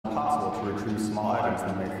to retrieve small items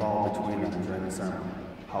that may fall between them during the sermon.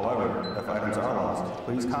 However, if items are lost,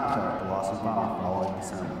 please contact the Lost and Found following the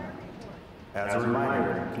sermon. As a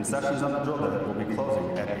reminder, concessions on the drill bit will be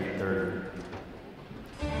closing at 8:30.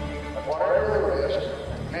 But whatever the risk,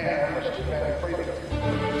 man must defend freedom.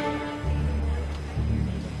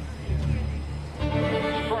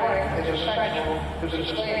 Strength is essential to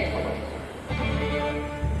sustain freedom.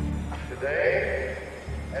 Today,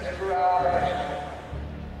 as throughout our history,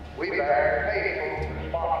 we bear faithful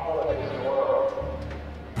responsibilities in the world.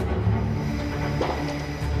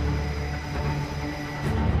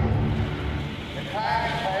 In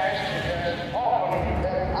times past, it has often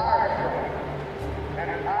been our strength and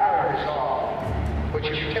our resolve which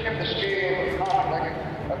has tipped the scale of conflict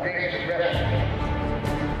against aggression.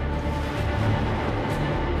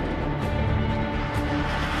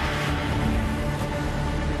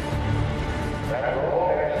 That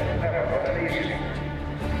road has never been easy.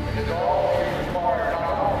 It has always required not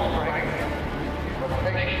only strength, but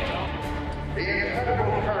patience, the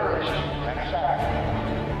incredible courage and sacrifice.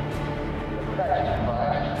 The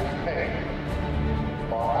sacrifice we make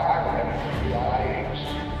for our commitment to the ideals.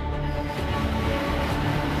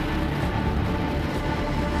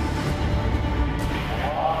 And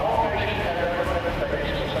while no nation has ever been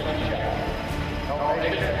faced with such a challenge, no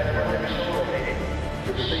nation has ever been so ready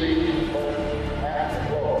to seize both and the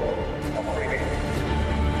glory of freedom.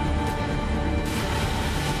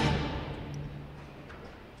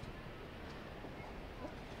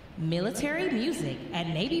 Military music at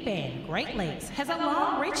Navy Band Great Lakes has a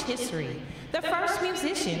long, rich history. The first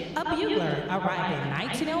musician, a bugler, arrived in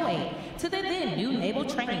 1908 to the then new Naval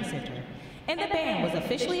Training Center, and the band was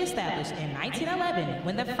officially established in 1911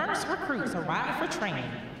 when the first recruits arrived for training.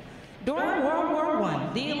 During World War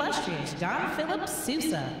I, the illustrious John Philip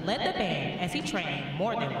Sousa led the band as he trained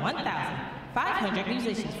more than 1,500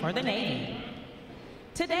 musicians for the Navy.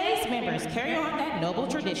 Today's members carry on that noble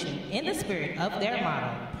tradition in the spirit of their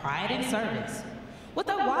motto, pride and service. With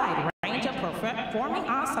a wide range of performing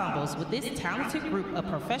ensembles, with this talented group of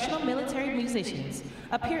professional military musicians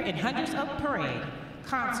appear in hundreds of parade,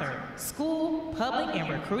 concert, school, public, and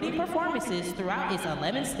recruiting performances throughout its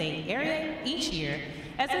 11-state area each year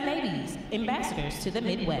as the Navy's ambassadors to the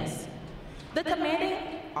Midwest. The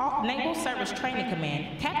commanding Naval Service Training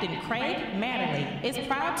Command, Captain Craig Matterly, is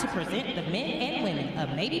proud to present the men and women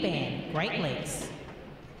of Navy Band Great Lakes.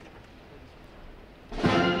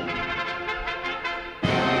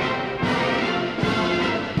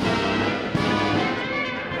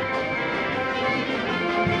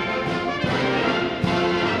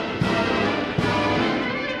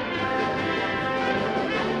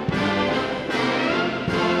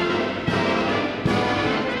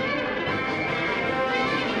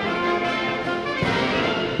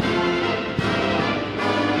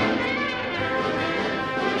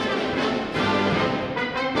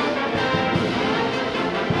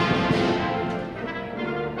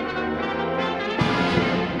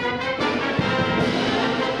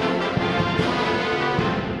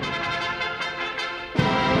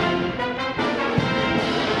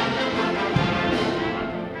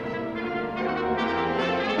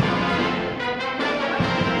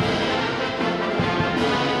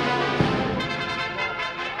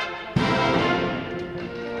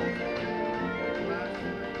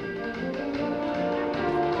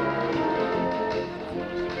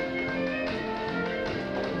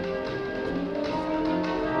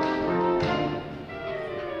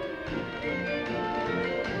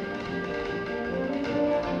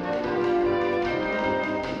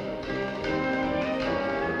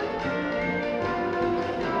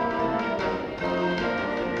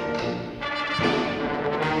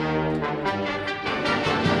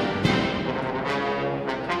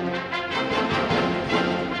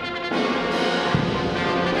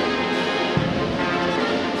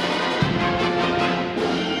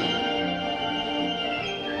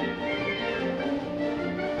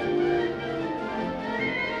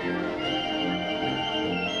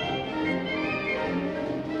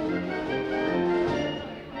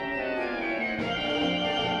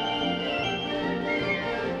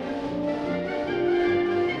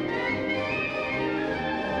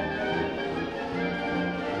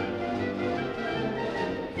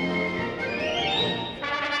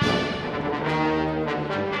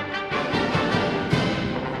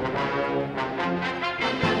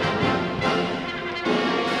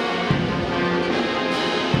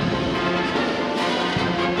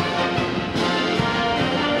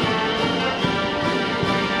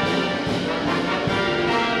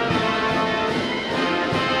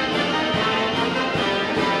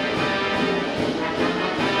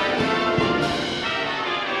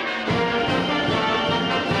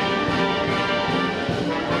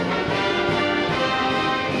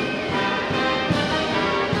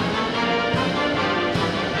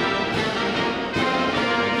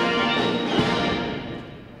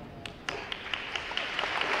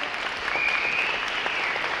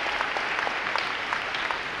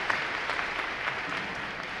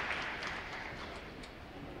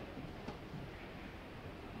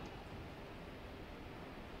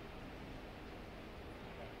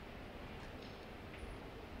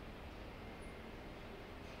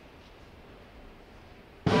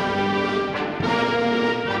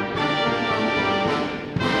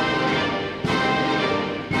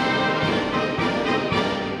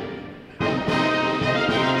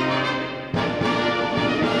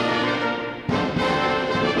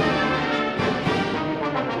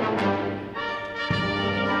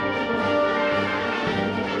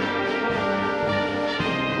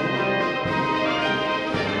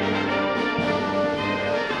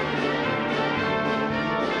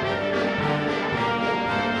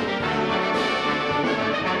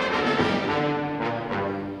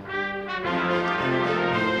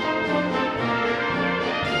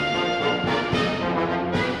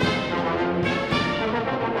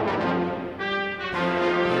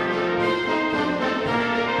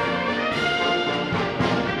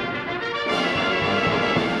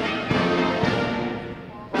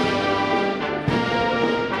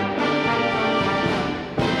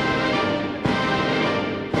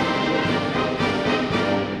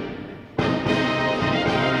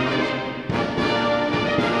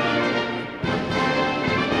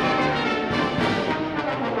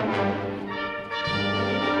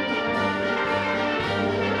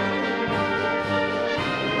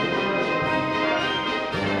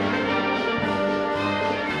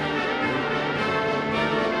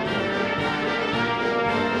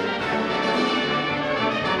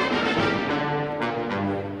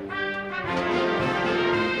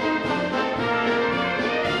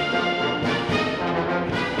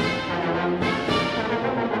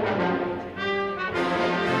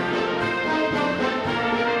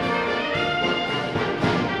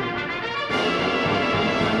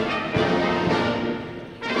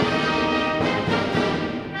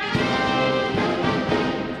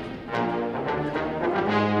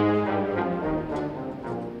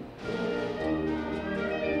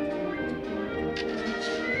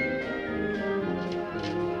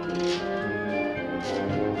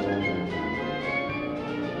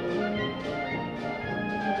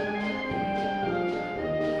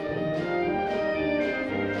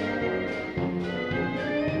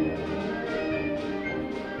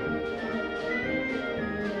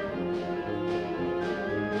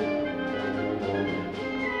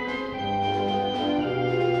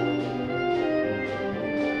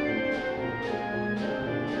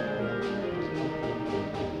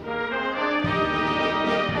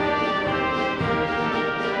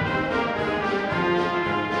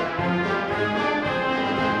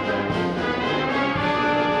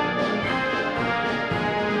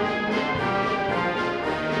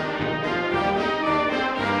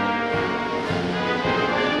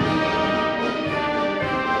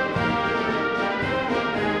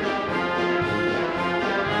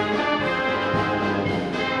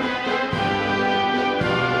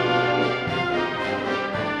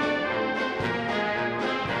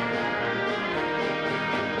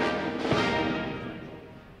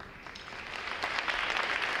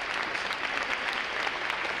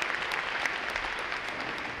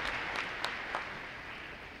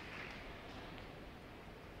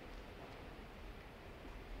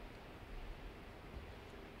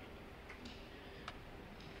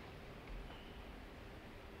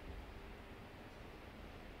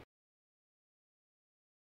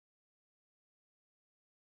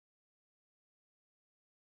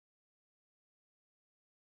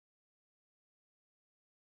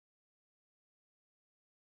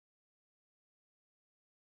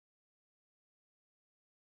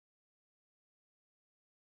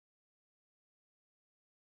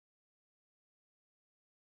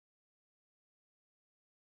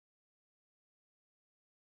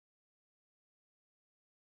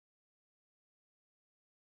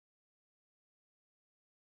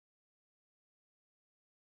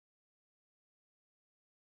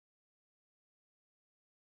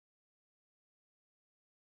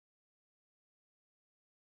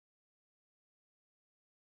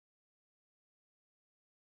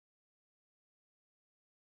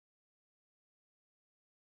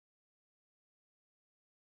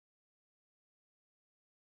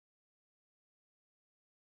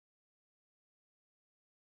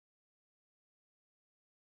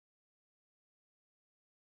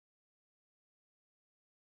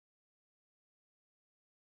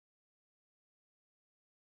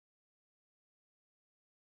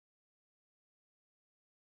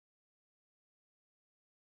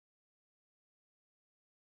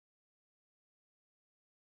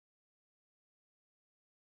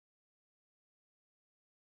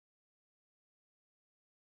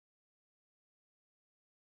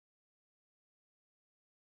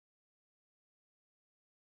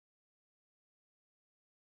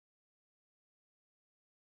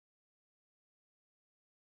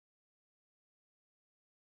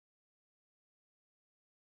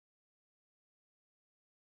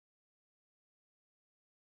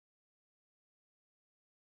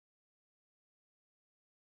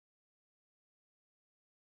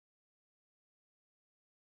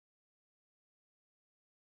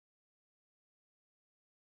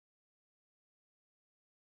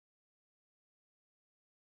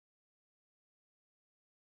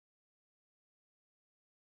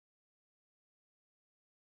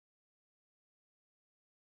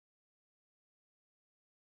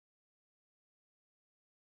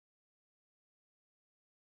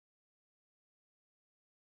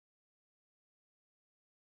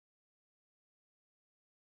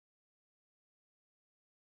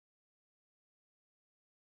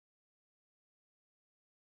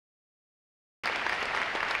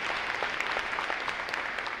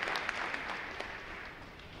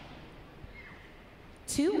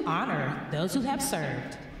 To honor those who have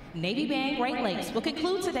served, Navy Band Great Lakes will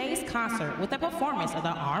conclude today's concert with a performance of the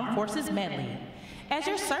Armed Forces Medley. As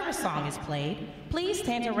your service song is played, please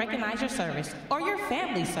stand to recognize your service or your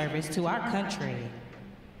family's service to our country.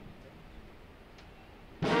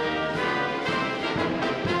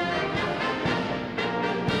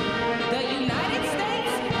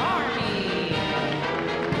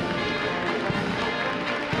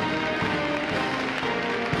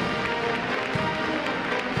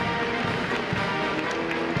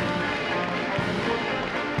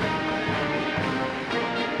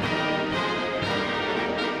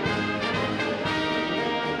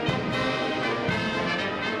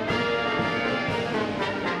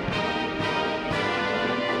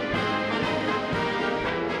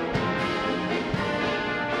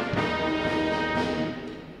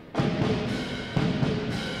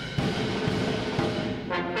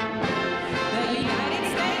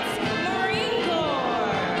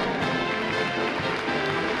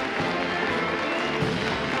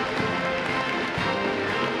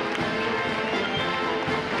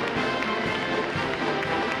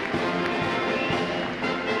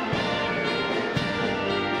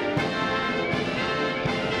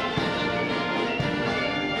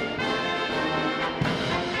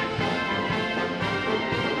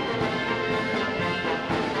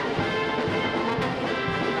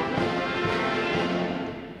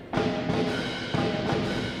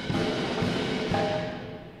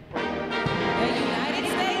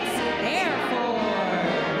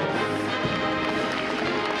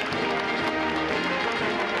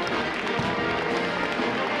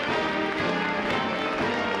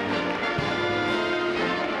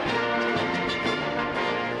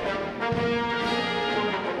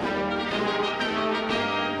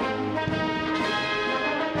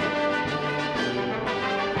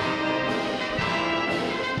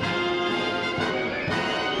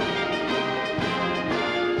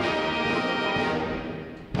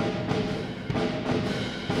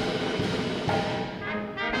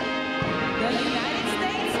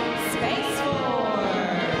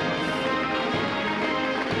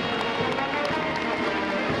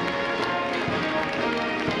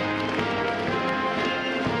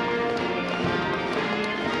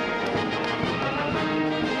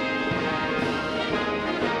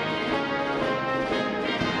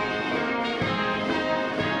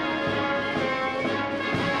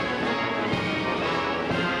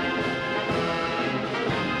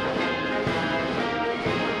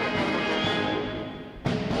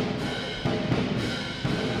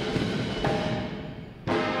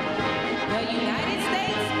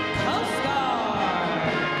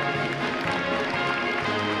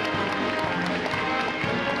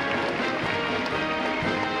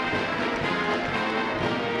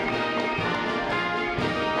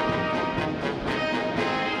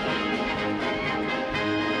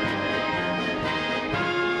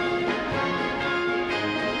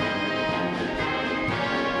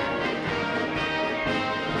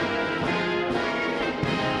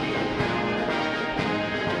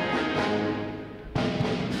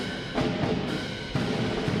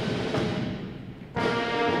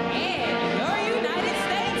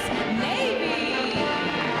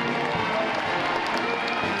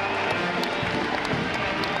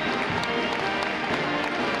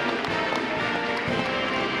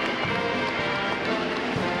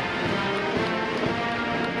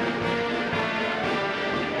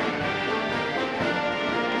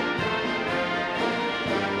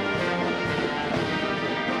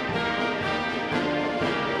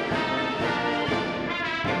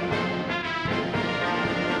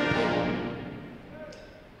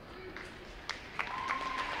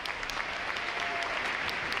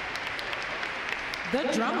 The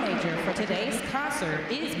drum major for today's concert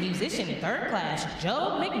is musician third class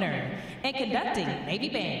Joe Mickner, and conducting Navy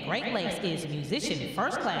Band Great Lakes is musician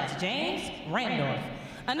first class James Randolph.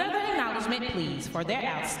 Another acknowledgement, please, for their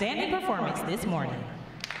outstanding performance this morning.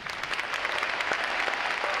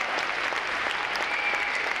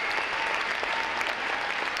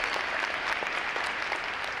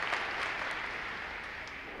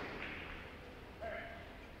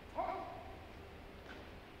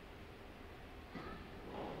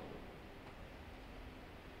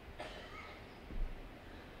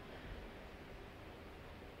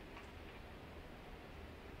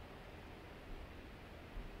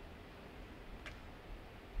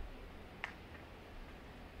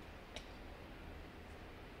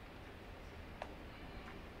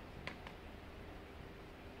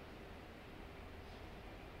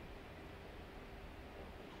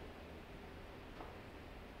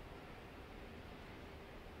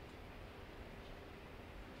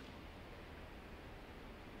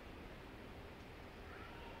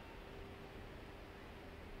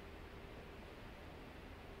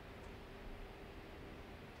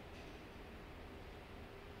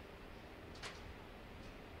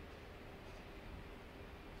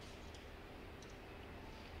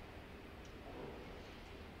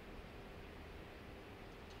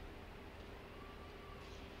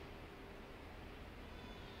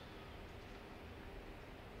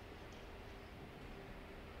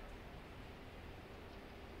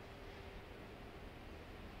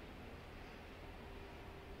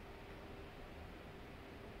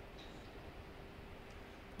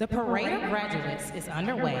 The parade of graduates is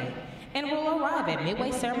underway and will arrive at Midway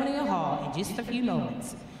Ceremonial Hall in just a few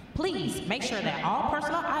moments. Please make sure that all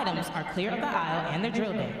personal items are clear of the aisle and the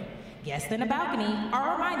drill deck. Guests in the balcony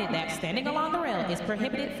are reminded that standing along the rail is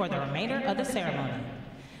prohibited for the remainder of the ceremony.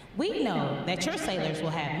 We know that your sailors will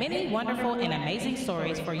have many wonderful and amazing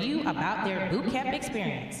stories for you about their boot camp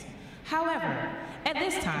experience. However, at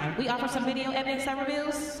this time, we offer some video evidence that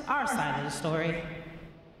reveals our side of the story.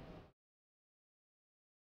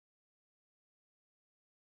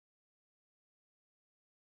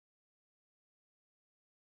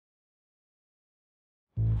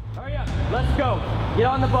 Hurry up. Let's go. Get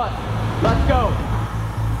on the bus. Let's go.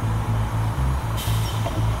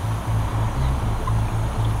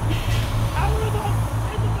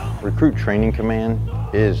 Recruit Training Command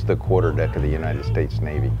is the quarterdeck of the United States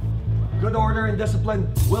Navy. Good order and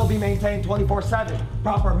discipline will be maintained 24/7.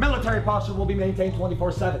 Proper military posture will be maintained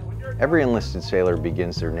 24/7. Every enlisted sailor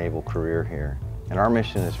begins their naval career here, and our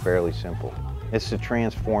mission is fairly simple. It's to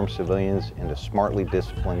transform civilians into smartly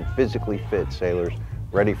disciplined, physically fit sailors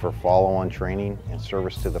ready for follow-on training and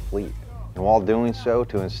service to the fleet. And while doing so,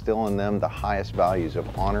 to instill in them the highest values of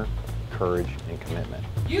honor, courage, and commitment.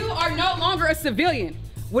 You are no longer a civilian.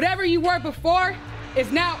 Whatever you were before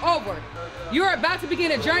is now over. You are about to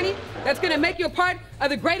begin a journey that's going to make you a part of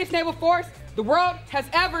the greatest naval force the world has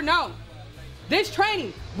ever known. This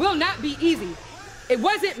training will not be easy. It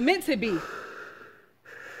wasn't meant to be.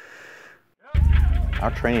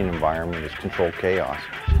 Our training environment is controlled chaos.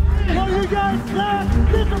 And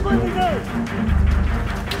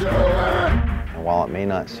while it may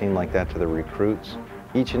not seem like that to the recruits,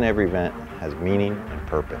 each and every event has meaning and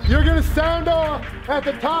purpose. You're going to sound off at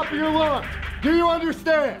the top of your lungs. Do you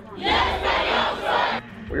understand? Yes,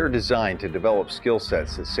 we are designed to develop skill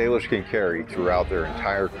sets that sailors can carry throughout their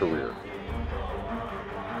entire career.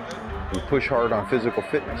 We push hard on physical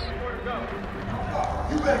fitness.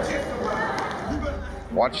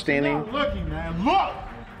 Watch standing. Stop looking, man. Look!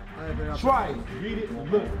 Try it. Read it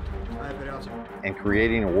and look. And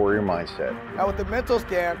creating a warrior mindset. Now with the mental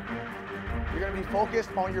scan, you're going to be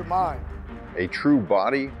focused on your mind. A true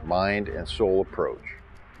body, mind, and soul approach.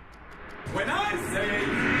 When I say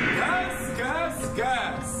gas, gas,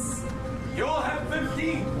 gas, you'll have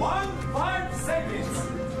 5 seconds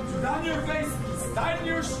to down your faces, tighten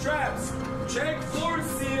your straps, check floor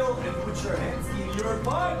seal, and put your hands in your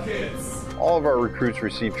pockets. All of our recruits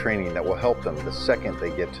receive training that will help them the second they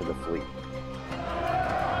get to the fleet.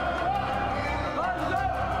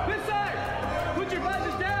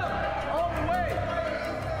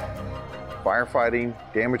 Firefighting,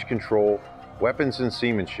 damage control, weapons and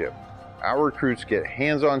seamanship. Our recruits get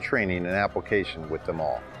hands-on training and application with them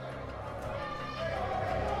all.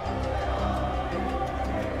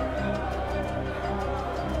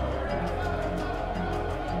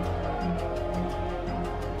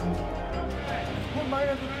 Put my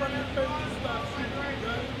hands in front of your face and stop shooting,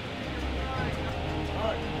 okay? All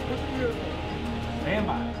right, put your ears on. Stand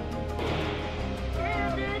by.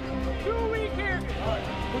 Airman, 2-week airman. All right,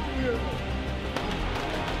 put your ears on.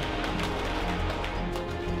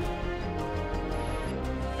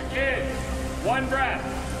 Kids, one breath.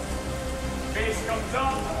 Face comes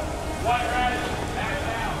up, one red, back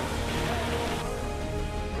down.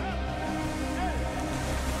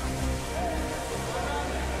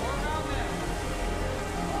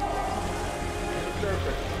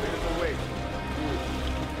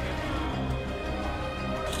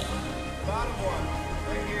 Bottom one,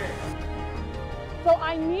 right here. So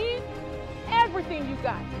I need everything you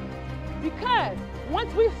got. Because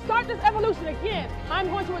once we start this evolution again, I'm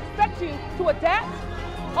going to expect you to adapt,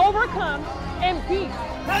 overcome, and beat.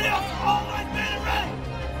 Ready up, all lines man and ready!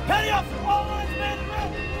 Ready up, all lines man and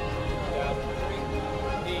ready!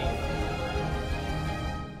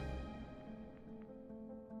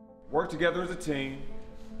 Work together as a team,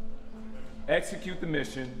 execute the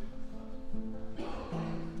mission,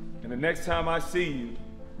 and the next time I see you,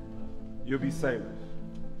 you'll be sailors.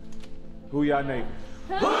 Hoo-yah Navy.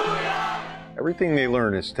 Everything they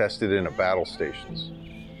learn is tested in battle stations.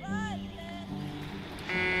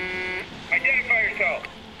 Identify yourself.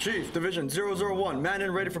 Chief, Division 001, man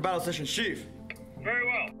and ready for battle session, Chief. Very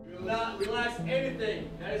well. We will not relax anything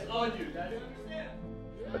that is on you. That is understand.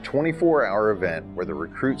 A 24-hour event where the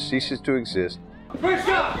recruit ceases to exist First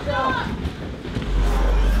shot!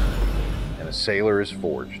 and a sailor is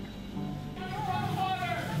forged.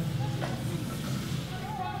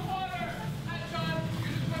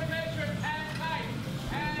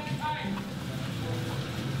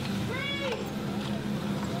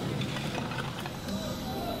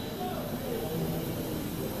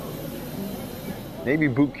 Navy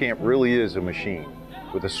boot camp really is a machine.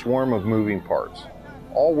 with a swarm of moving parts,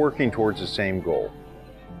 all working towards the same goal,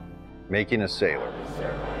 making a sailor.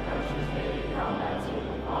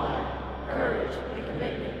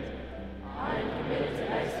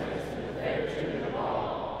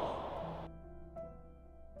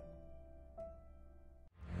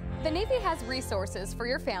 The Navy has resources for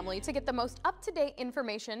your family to get the most up-to-date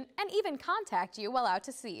information and even contact you while out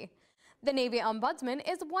to sea. The Navy Ombudsman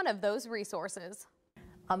is one of those resources.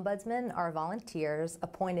 Ombudsmen are volunteers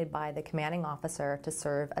appointed by the commanding officer to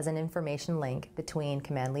serve as an information link between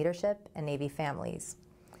command leadership and Navy families.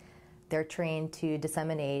 They're trained to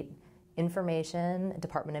disseminate information,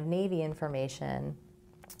 Department of Navy information,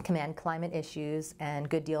 command climate issues, and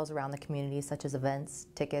good deals around the community such as events,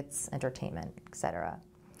 tickets, entertainment, etc.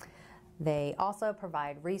 They also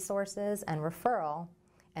provide resources and referral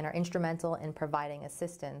and are instrumental in providing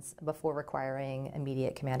assistance before requiring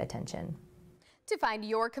immediate command attention. To find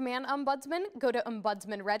your command ombudsman, go to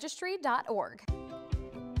ombudsmanregistry.org.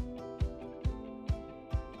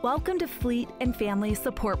 Welcome to Fleet and Family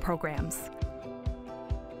Support Programs.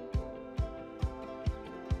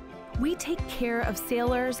 We take care of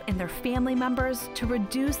sailors and their family members to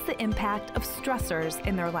reduce the impact of stressors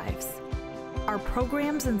in their lives. Our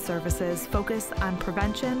programs and services focus on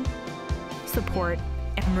prevention, support,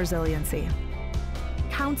 and resiliency.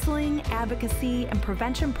 Counseling, advocacy, and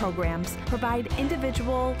prevention programs provide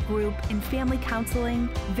individual, group, and family counseling,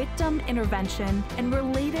 victim intervention, and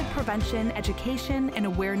related prevention, education, and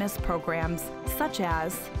awareness programs such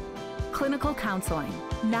as clinical counseling.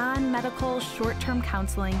 Non-medical short-term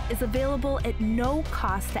counseling is available at no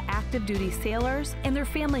cost to active duty sailors and their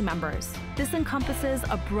family members. This encompasses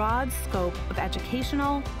a broad scope of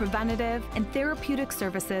educational, preventative, and therapeutic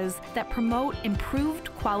services that promote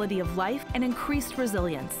improved quality of life and increased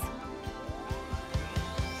resilience.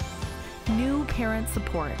 New parent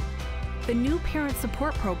support. The New Parent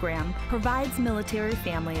Support Program provides military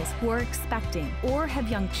families who are expecting or have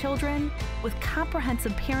young children with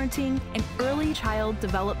comprehensive parenting and early child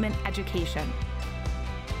development education.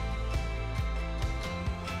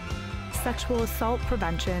 Sexual Assault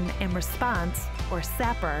Prevention and Response, or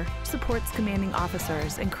SAPR, supports commanding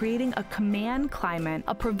officers in creating a command climate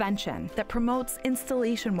of prevention that promotes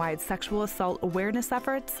installation-wide sexual assault awareness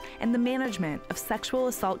efforts and the management of sexual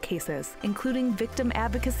assault cases, including victim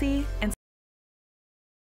advocacy and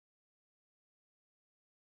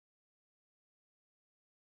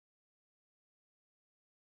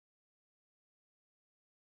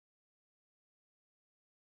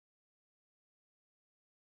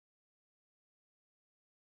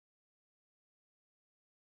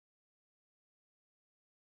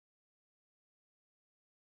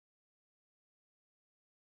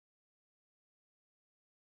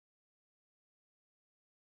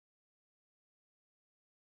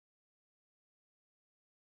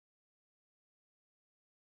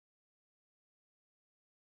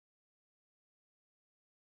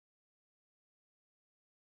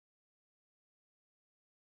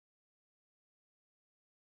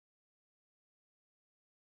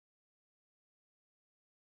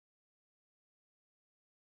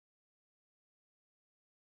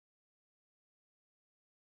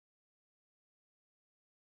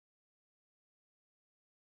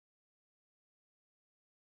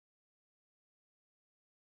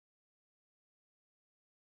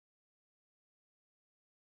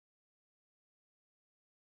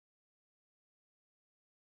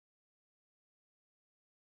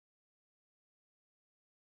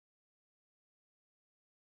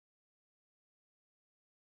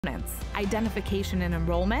identification and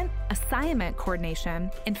enrollment, assignment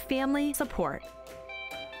coordination, and family support.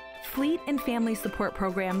 Fleet and family support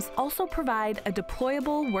programs also provide a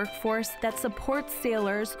deployable workforce that supports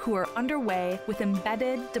sailors who are underway with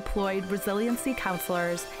embedded deployed resiliency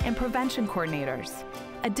counselors and prevention coordinators.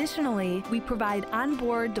 Additionally, we provide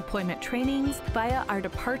onboard deployment trainings via our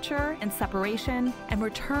departure and separation and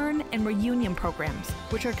return and reunion programs,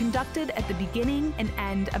 which are conducted at the beginning and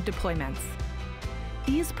end of deployments.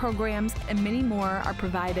 These programs and many more are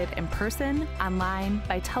provided in person, online,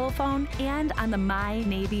 by telephone, and on the My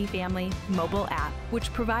Navy Family mobile app,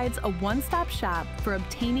 which provides a one-stop shop for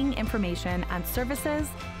obtaining information on services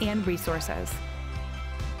and resources.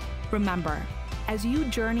 Remember, as you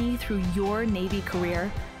journey through your Navy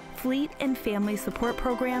career, Fleet and Family Support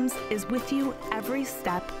Programs is with you every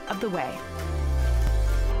step of the way.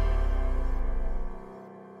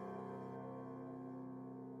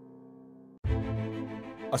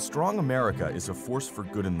 A strong America is a force for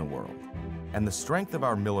good in the world, and the strength of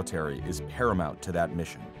our military is paramount to that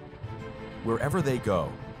mission. Wherever they go,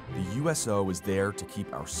 The USO is there to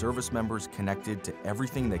keep our service members connected to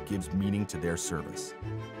everything that gives meaning to their service: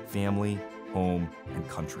 family, home, and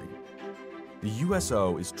country. The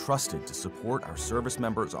USO is trusted to support our service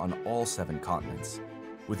members on all 7 continents.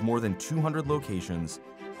 With more than 200 locations,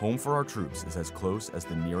 Home for Our Troops is as close as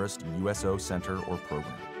the nearest USO center or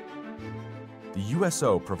program. The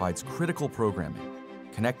USO provides critical programming,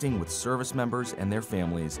 connecting with service members and their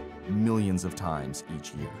families millions of times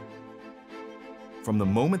each year. From the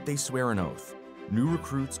moment they swear an oath, new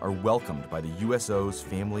recruits are welcomed by the USO's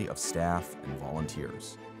family of staff and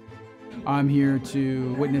volunteers. I'm here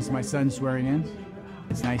to witness my son swearing in.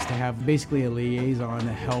 It's nice to have basically a liaison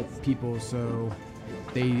to help people so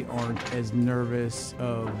they aren't as nervous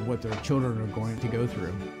of what their children are going to go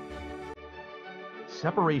through.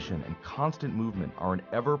 Separation and constant movement are an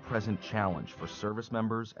ever-present challenge for service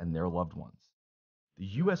members and their loved ones. The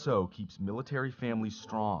USO keeps military families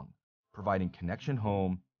strong, providing connection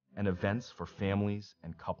home and events for families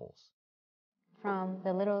and couples. From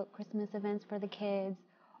the little Christmas events for the kids,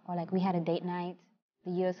 or like we had a date night,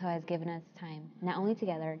 the USO has given us time, not only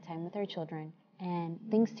together, time with our children, and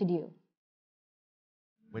things to do.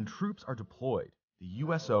 When troops are deployed, the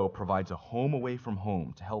USO provides a home away from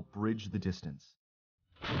home to help bridge the distance.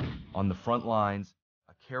 On the front lines,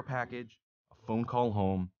 a care package, a phone call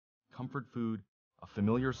home, comfort food, a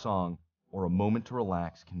familiar song, or a moment to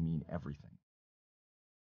relax can mean everything.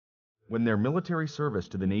 When their military service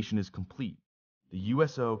to the nation is complete, the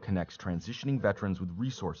USO connects transitioning veterans with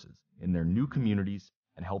resources in their new communities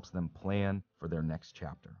and helps them plan for their next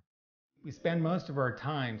chapter. We spend most of our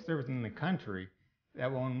time serving the country, that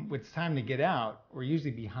when it's time to get out, we're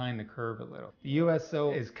usually behind the curve a little. The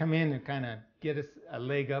USO has come in to kind of get us a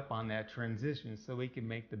leg up on that transition so we can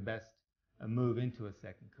make the best move into a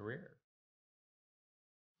second career.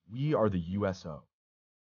 We are the USO,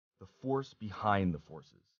 the force behind the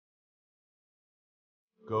forces.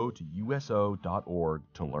 Go to uso.org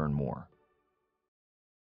to learn more.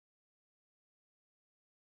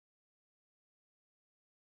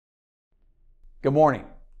 Good morning,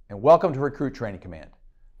 and welcome to Recruit Training Command.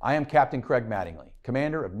 I am Captain Craig Mattingly,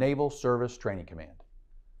 Commander of Naval Service Training Command.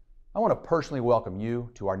 I want to personally welcome you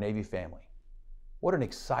to our Navy family. What an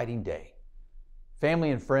exciting day.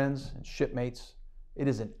 Family and friends and shipmates, it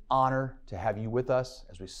is an honor to have you with us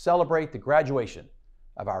as we celebrate the graduation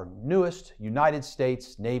of our newest United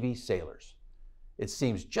States Navy sailors. It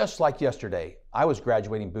seems just like yesterday I was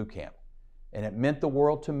graduating boot camp, and it meant the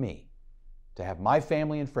world to me to have my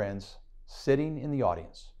family and friends sitting in the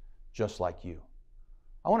audience just like you.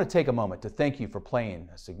 I want to take a moment to thank you for playing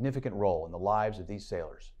a significant role in the lives of these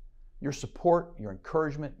sailors. Your support, your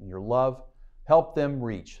encouragement, and your love helped them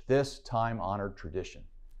reach this time-honored tradition.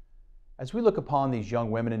 As we look upon these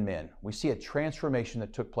young women and men, we see a transformation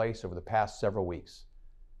that took place over the past several weeks.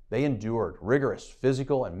 They endured rigorous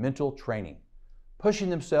physical and mental training, pushing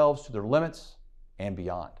themselves to their limits and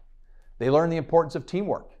beyond. They learned the importance of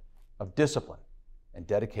teamwork, of discipline, and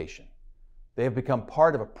dedication. They have become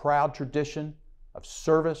part of a proud tradition of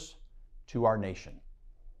service to our nation.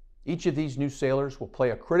 Each of these new sailors will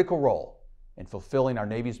play a critical role in fulfilling our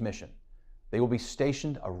Navy's mission. They will be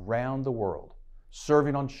stationed around the world,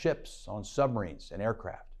 serving on ships, on submarines, and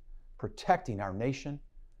aircraft, protecting our nation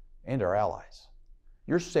and our allies.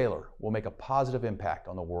 Your sailor will make a positive impact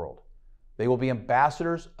on the world. They will be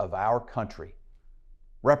ambassadors of our country,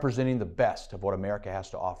 representing the best of what America has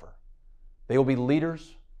to offer. They will be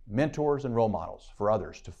leaders, mentors, and role models for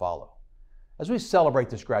others to follow. As we celebrate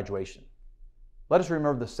this graduation, let us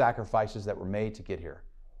remember the sacrifices that were made to get here.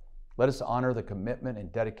 Let us honor the commitment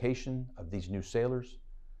and dedication of these new sailors,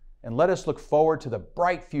 and let us look forward to the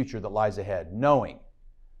bright future that lies ahead, knowing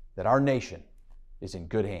that our nation is in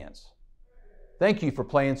good hands. Thank you for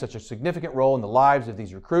playing such a significant role in the lives of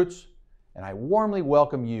these recruits, and I warmly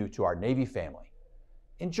welcome you to our Navy family.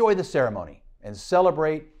 Enjoy the ceremony and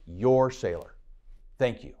celebrate your sailor.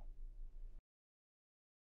 Thank you.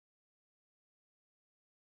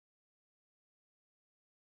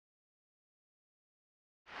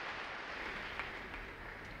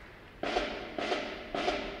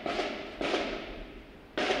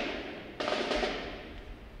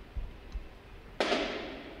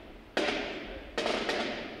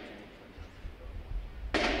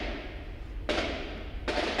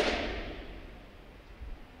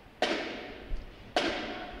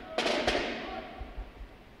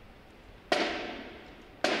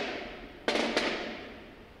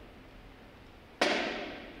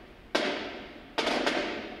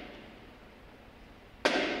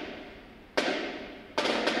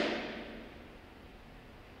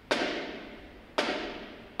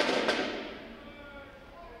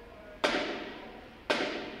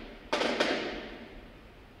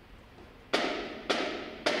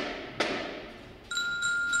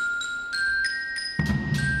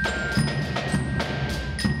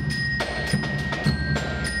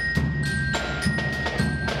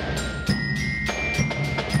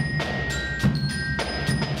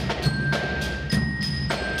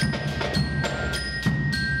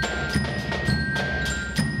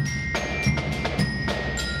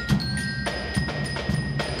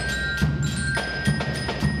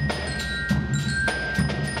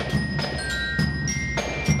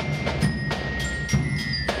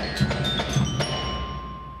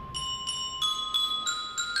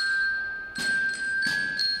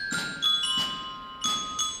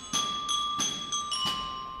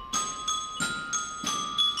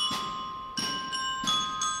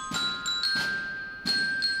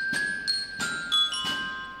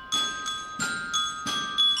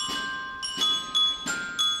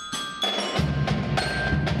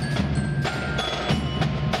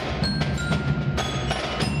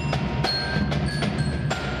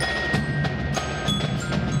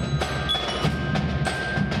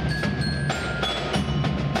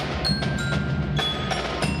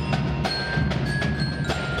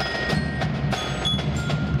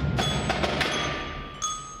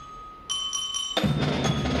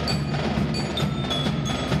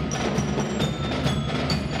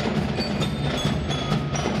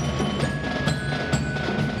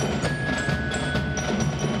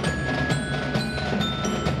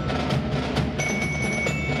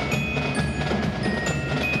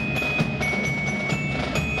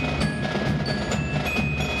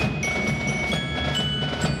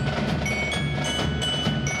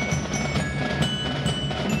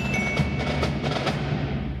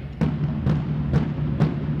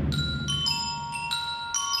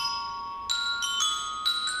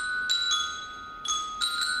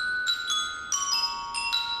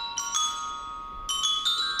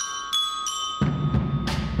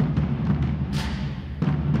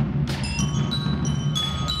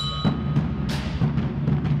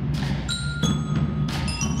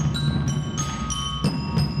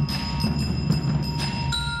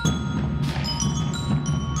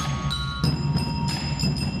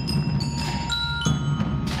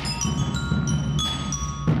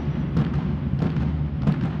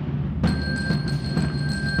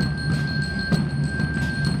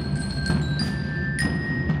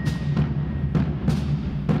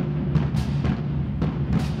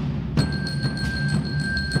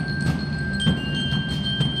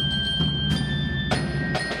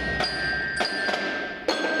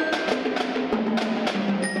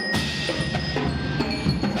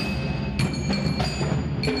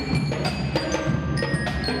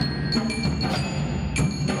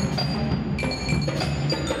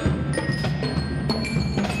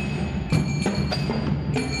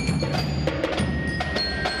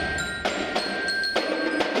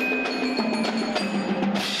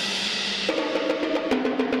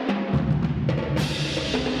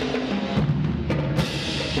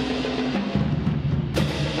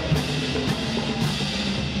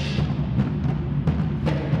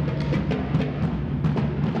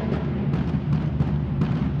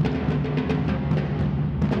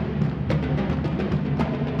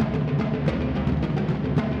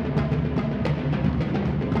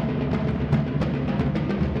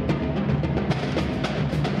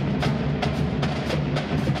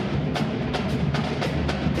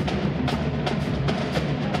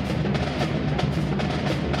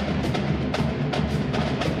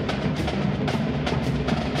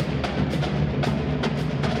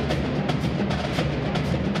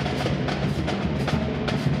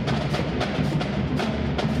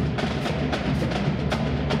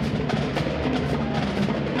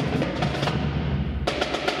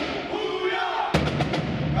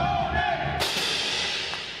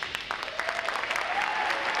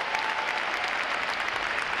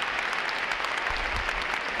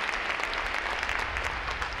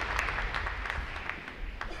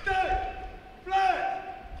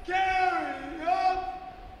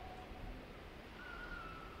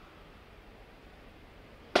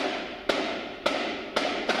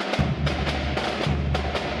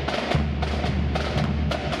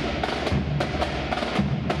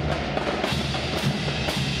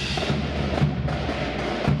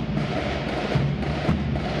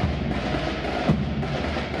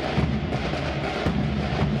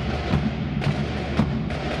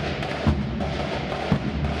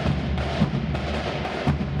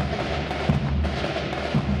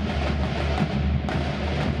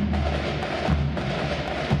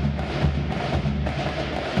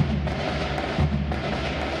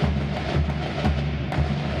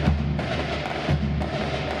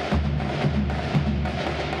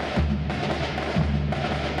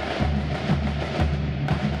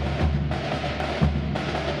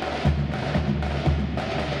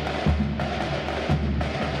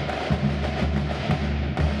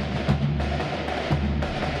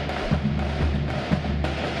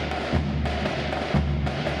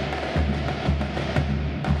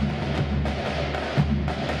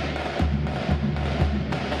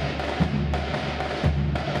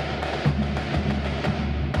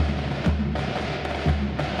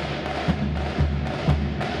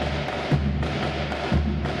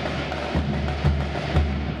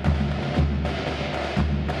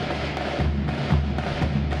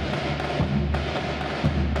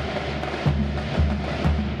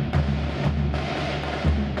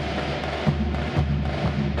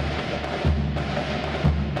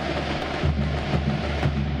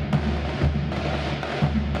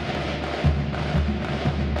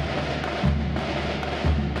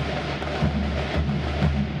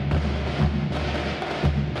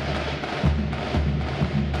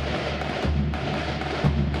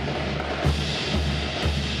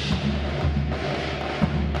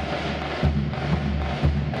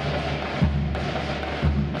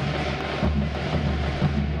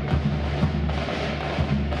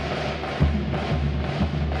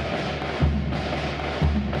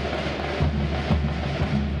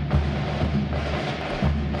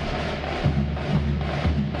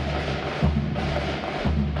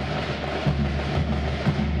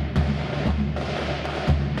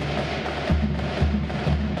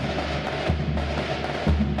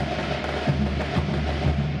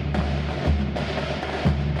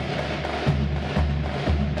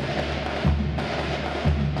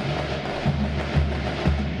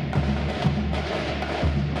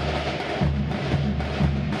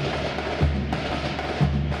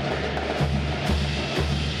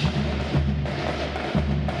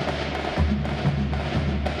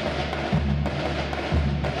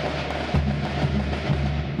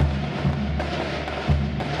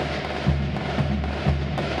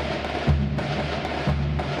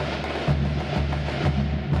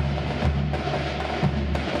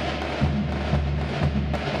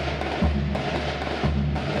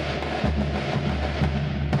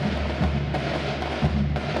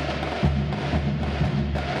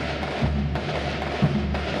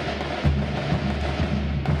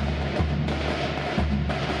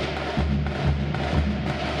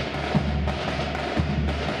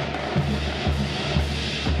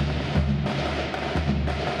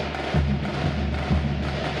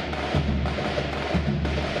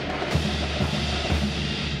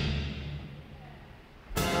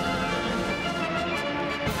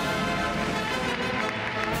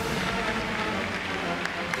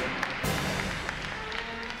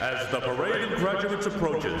 As the parade of graduates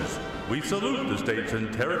approaches, we salute the states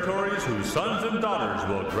and territories whose sons and daughters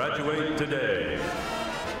will graduate today.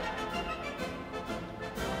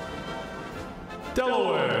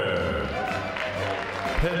 Delaware,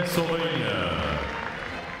 Pennsylvania,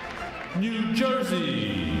 New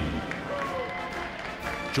Jersey,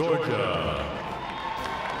 Georgia,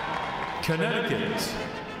 Connecticut,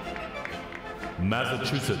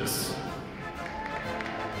 Massachusetts,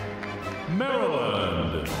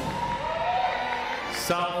 Maryland,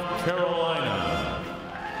 South Carolina,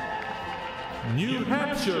 New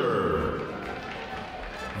Hampshire,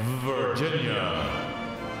 Virginia,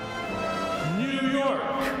 New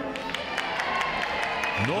York,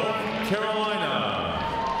 North Carolina,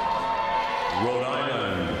 Rhode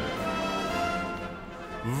Island,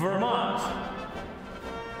 Vermont,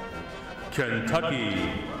 Kentucky,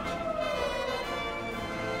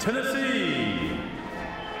 Tennessee,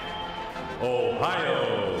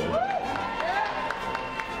 Ohio,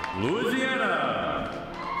 Louisiana,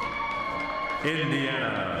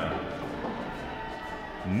 Indiana,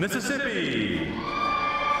 Mississippi,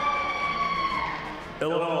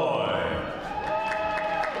 Illinois,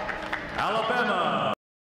 Alabama,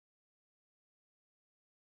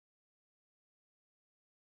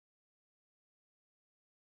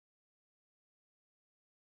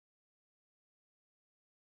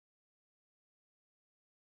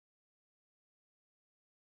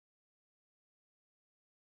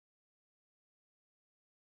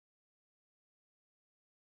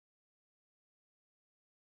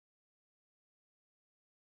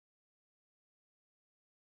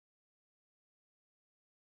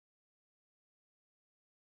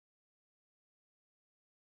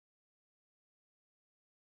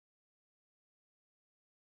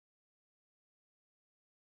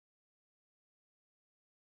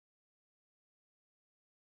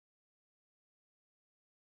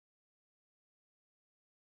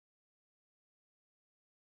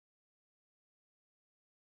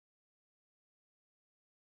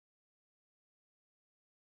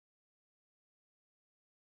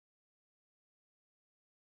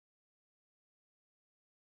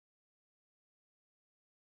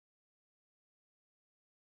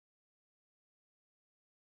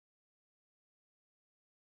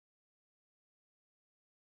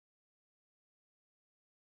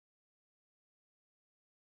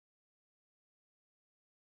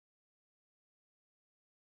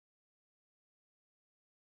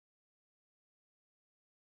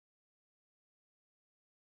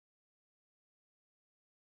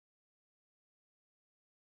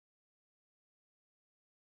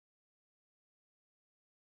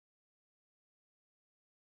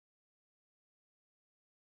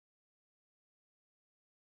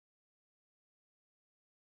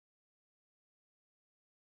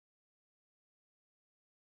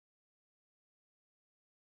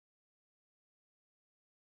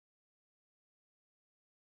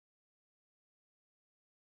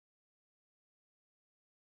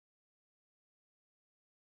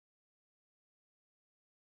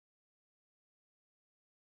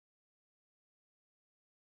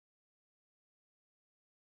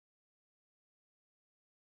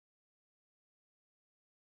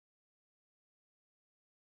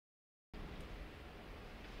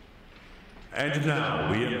 and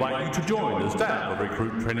now we invite you to join the staff of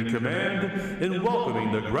Recruit Training Command in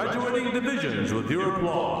welcoming the graduating divisions with your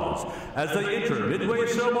applause as they enter Midway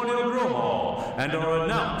Ceremonial Drill Hall and are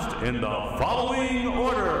announced in the following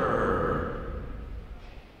order.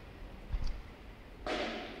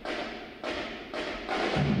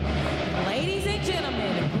 Ladies and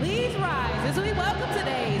gentlemen, please rise as we welcome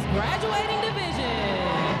today's graduating division.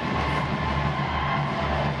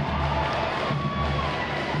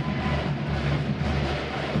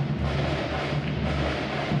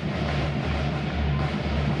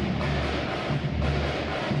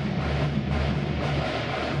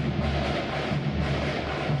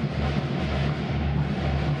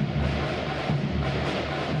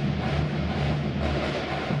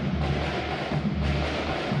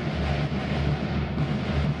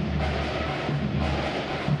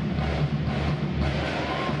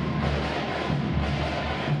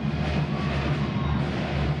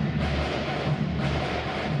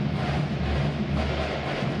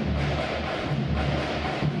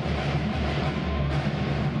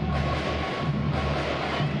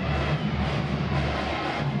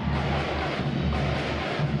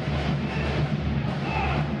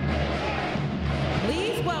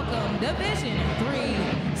 Division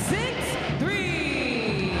 363.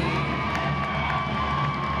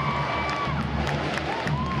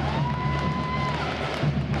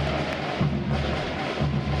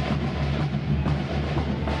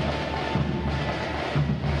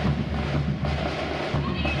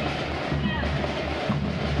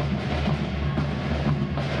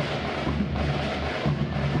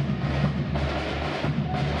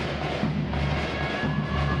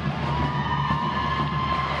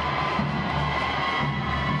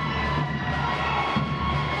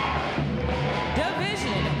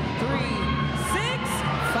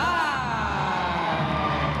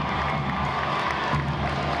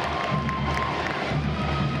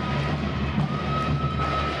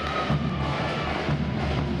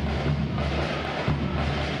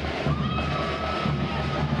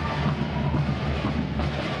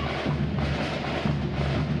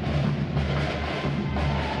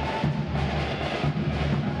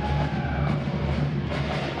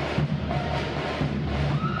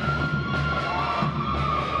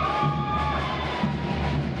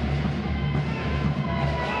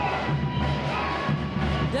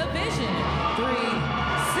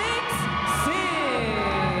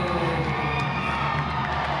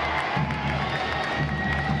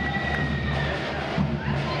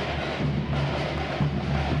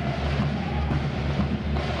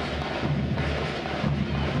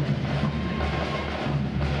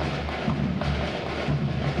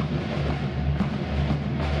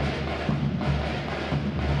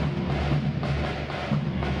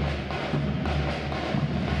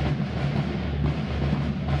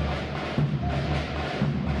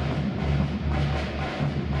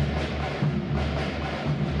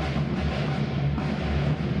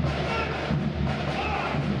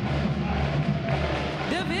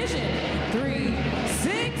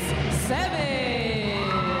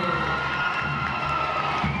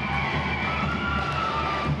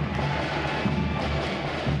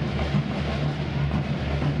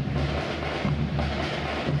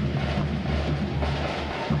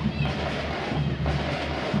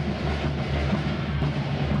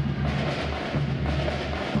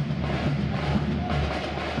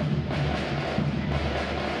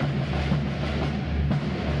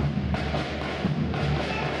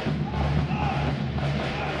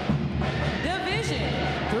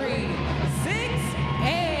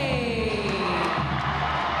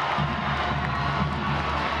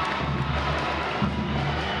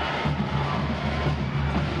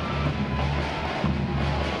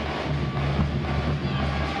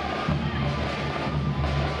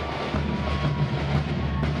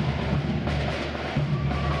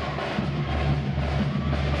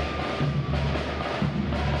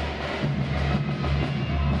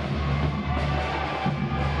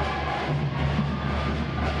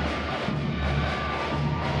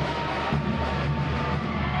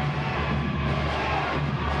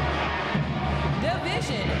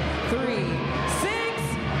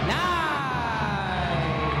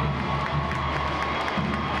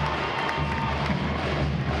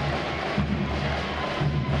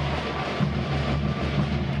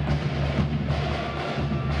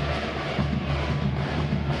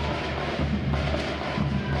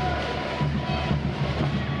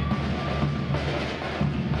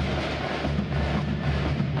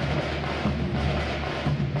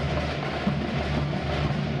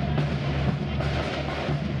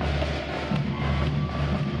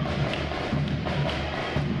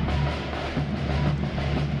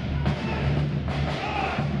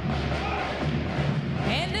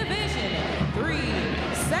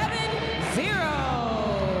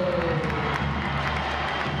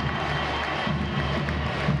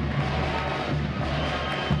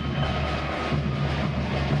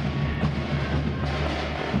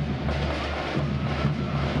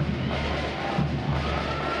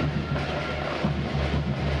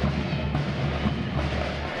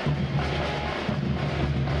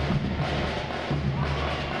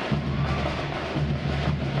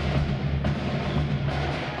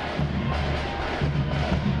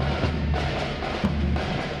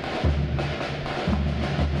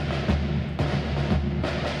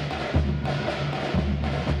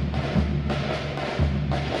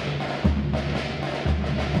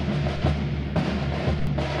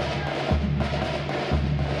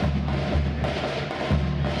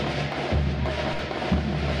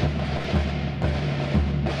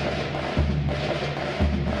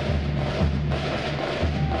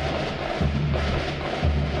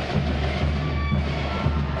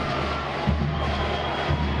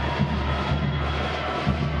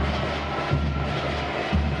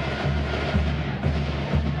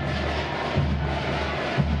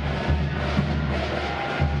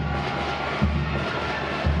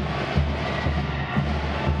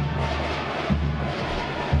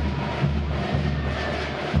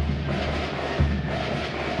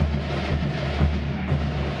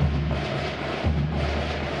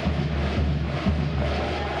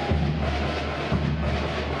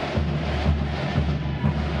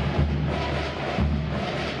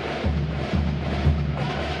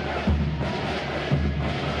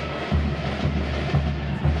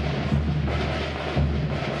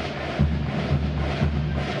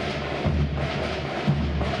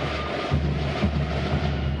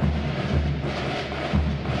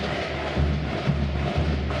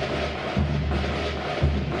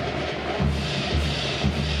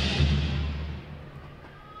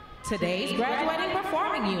 Today's graduating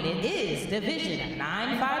performing unit is Division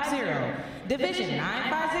 950. Division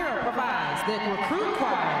 950 provides the recruit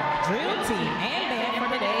choir, drill team, and band for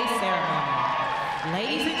today's ceremony.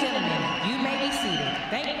 Ladies and gentlemen, you may be seated.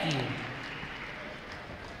 Thank you.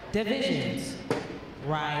 Divisions,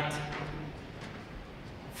 right,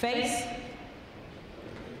 face.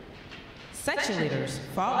 Section leaders,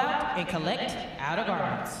 fall out and collect outer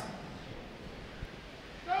garments.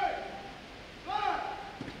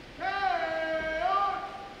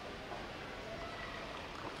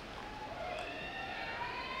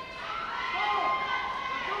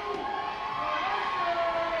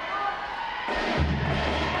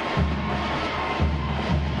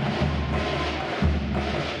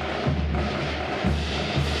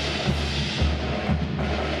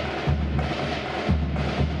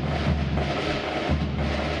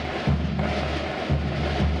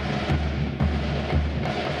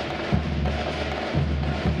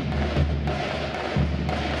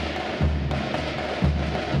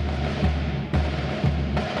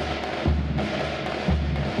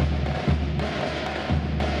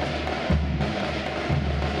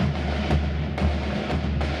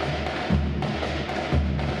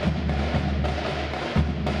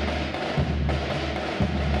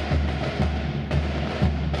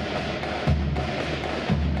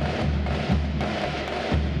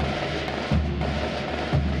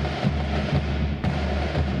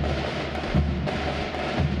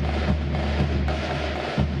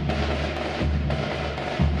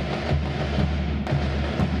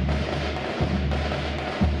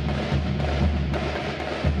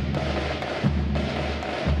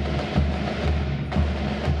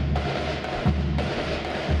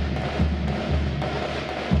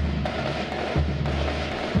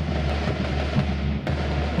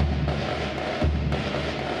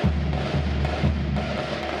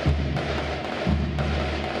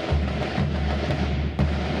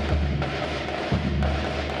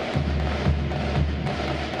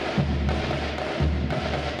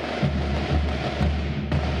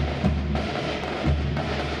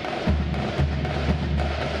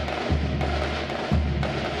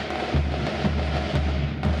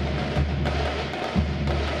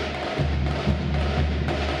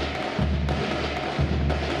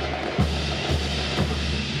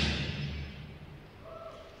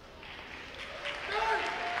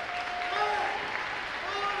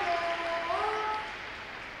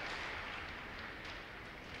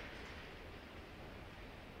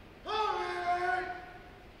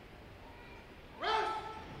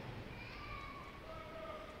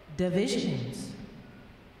 Divisions,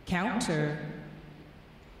 counter,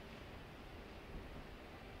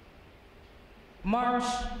 march.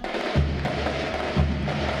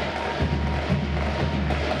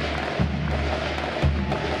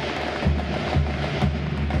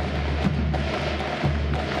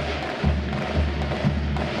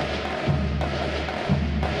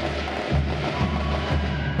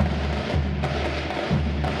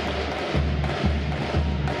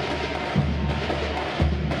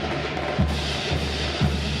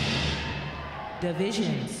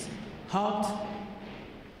 Divisions, halt.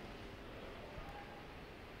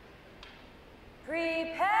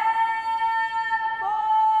 Prepare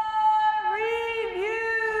for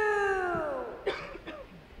review.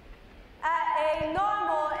 At a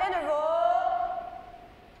normal interval,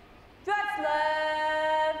 dress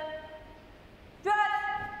left, dress.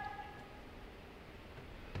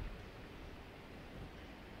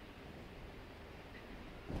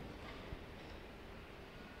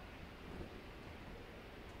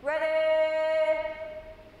 Ready,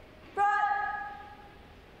 front,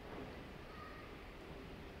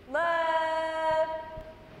 left,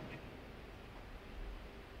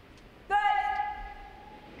 right,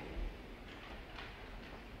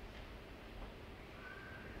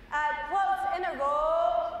 at close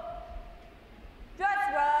interval, dress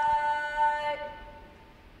right,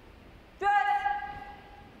 dress.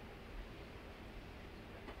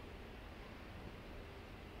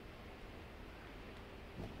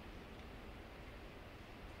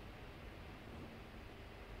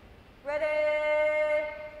 Ready,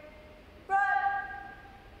 front,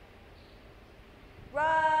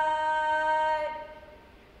 right,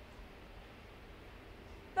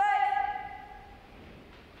 face,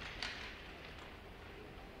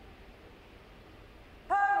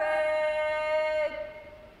 parade,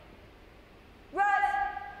 rest.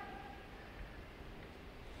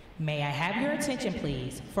 May I have your attention,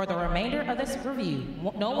 please? For the remainder of this review,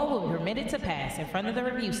 no one will be permitted to pass in front of the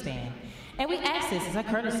review stand, and we ask this as a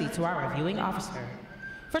courtesy to our reviewing officer.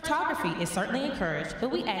 Photography is certainly encouraged, but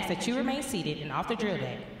we ask that you remain seated and off the drill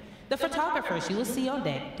deck. The photographers you will see on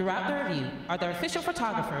deck throughout the review are the official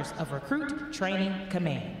photographers of Recruit Training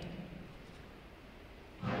Command.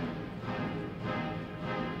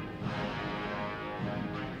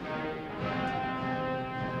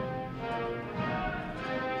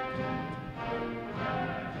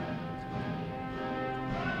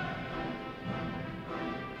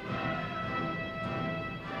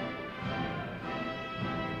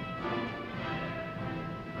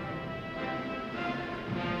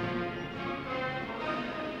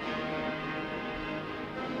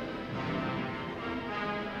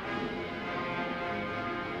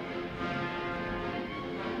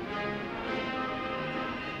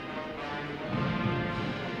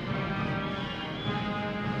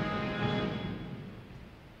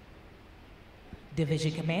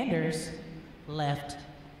 Division commanders, left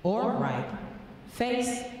or right,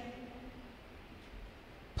 face,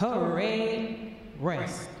 parade,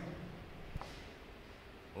 rest.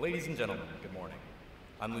 Ladies and gentlemen, good morning.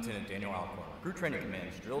 I'm Lieutenant Daniel Alcorn, Recruit Training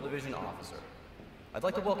Command's Drill Division Officer. I'd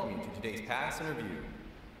like to welcome you to today's pass and review.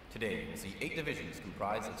 Today, we'll see 8 divisions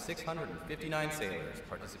comprised of 659 sailors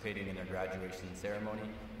participating in their graduation ceremony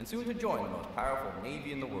and soon to join the most powerful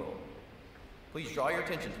Navy in the world. Please draw your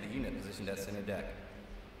attention to the unit positioned at center deck.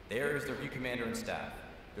 There is the review commander and staff.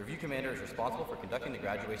 The review commander is responsible for conducting the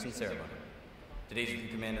graduation ceremony. Today's review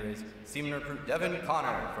commander is Seaman Recruit Devin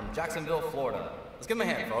Connor from Jacksonville, Florida. Let's give him a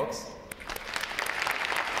hand, folks.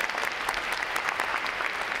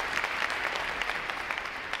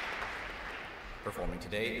 Performing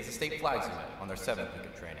today is the State Flags Unit on their 7th week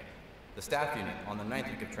of training, the Staff Unit on the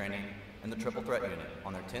 9th week of training, and the Triple Threat Unit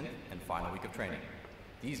on their 10th and final week of training.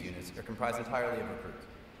 These units are comprised entirely of recruits.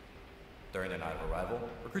 During their night of arrival,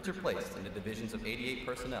 recruits are placed into divisions of 88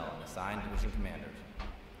 personnel and assigned division commanders.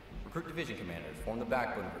 Recruit division commanders form the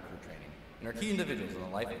backbone of recruit training and are key individuals in the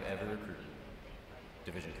life of every recruit.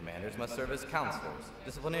 Division commanders must serve as counselors,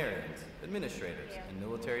 disciplinarians, administrators, and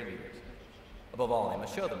military leaders. Above all, they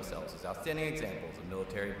must show themselves as outstanding examples of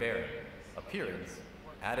military bearing, appearance,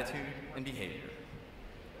 attitude, and behavior.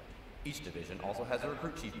 Each division also has a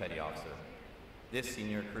recruit chief petty officer. This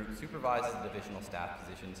senior recruit supervises the divisional staff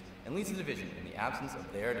positions and leads the division in the absence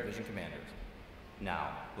of their division commanders. Now,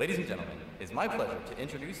 ladies and gentlemen, it is my pleasure to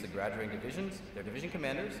introduce the graduating divisions, their division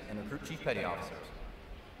commanders, and recruit chief petty officers.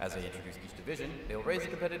 As I introduce each division, they will raise the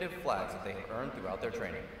competitive flags that they have earned throughout their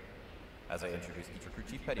training. As I introduce each recruit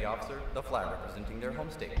chief petty officer, the flag representing their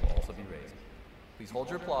home state will also be raised. Please hold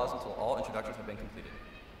your applause until all introductions have been completed.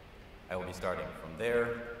 I will be starting from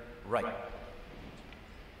their right.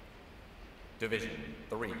 Division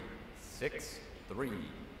 363.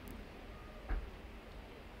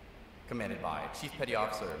 Commanded by Chief Petty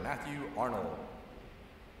Officer Matthew Arnold.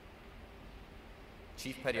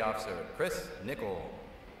 Chief Petty Officer Chris Nickel.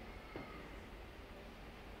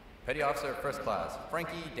 Petty Officer First Class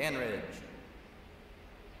Frankie Danridge.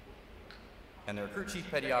 And the Recruit Chief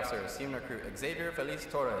Petty Officer Seaman Recruit Xavier Feliz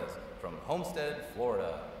Torres from Homestead,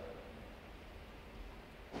 Florida.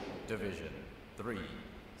 Division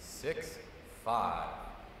 365.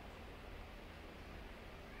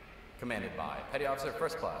 Commanded by Petty Officer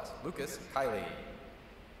First Class Lucas Kiley.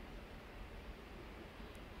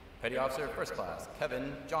 Petty Officer First Class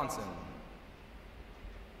Kevin Johnson.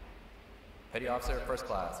 Petty Officer First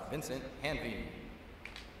Class Vincent Hanvey.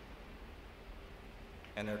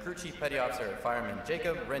 And the Recruit Chief Petty Officer Fireman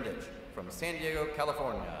Jacob Rendich from San Diego,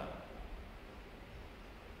 California.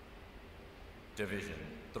 Division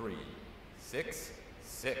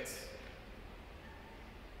 366.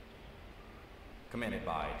 Commanded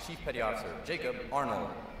by Chief Petty Officer Jacob Arnold.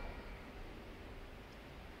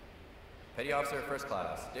 Petty Officer First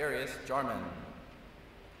Class Darius Jarman.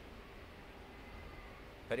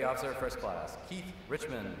 Petty Officer First Class Keith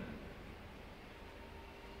Richmond.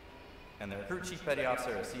 And the Recruit Chief Petty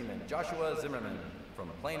Officer Seaman Joshua Zimmerman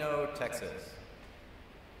from Plano, Texas.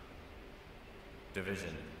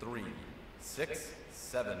 Division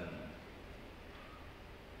 367.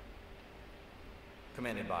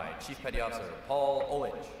 Commanded by Chief Petty Officer Paul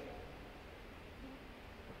Olich.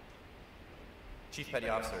 Chief Petty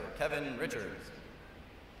Officer Kevin Richards.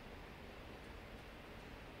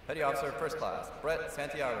 Petty Officer First Class Brett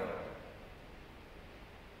Santiago.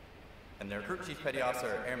 And the Recruit Chief Petty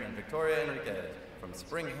Officer Airman Victoria Enriquez from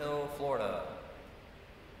Spring Hill, Florida.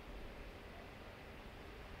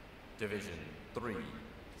 Division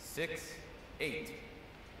 368.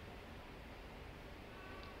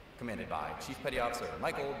 Commanded by Chief Petty Officer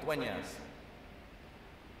Michael Duenas.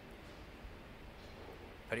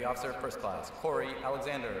 Petty Officer First Class Corey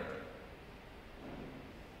Alexander.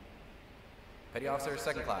 Petty Officer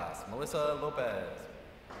Second Class Melissa Lopez.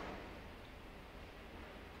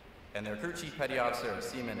 and their Crew Chief Petty Officer,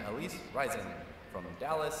 Seaman Elise Risen from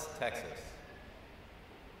Dallas, Texas.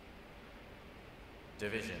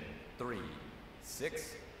 Division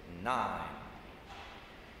 369.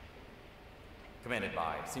 Commanded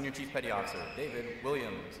by Senior Chief Petty Officer David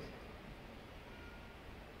Williams.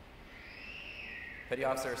 Petty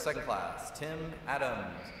Officer 2nd Class Tim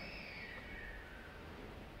Adams.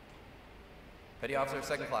 Petty Officer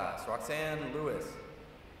 2nd Class Roxanne Lewis.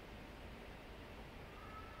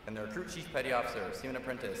 And their Recruit Chief Petty Officer, Seaman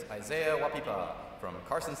Apprentice Isaiah Wapipa from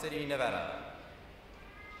Carson City, Nevada.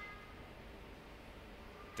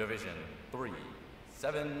 Division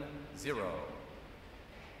 370.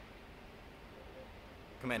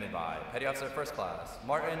 Commanded by Petty Officer 1st Class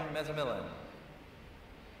Martin Mezamillan.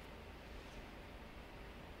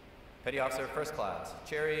 Petty Officer 1st Class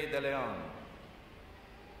Cherry De Leon.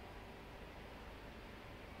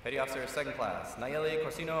 Petty Officer 2nd Class Nayeli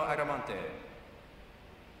Corsino Agramante.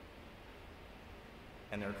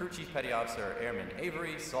 And the Recruit Chief Petty Officer Airman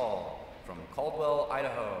Avery Saul from Caldwell,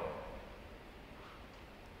 Idaho.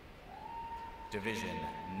 Division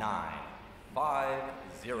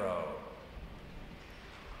 950.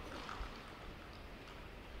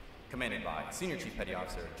 Commanded by Senior Chief Petty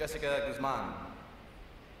Officer Jessica Guzman.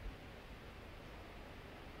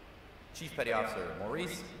 Chief Petty Officer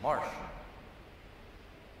Maurice Marsh.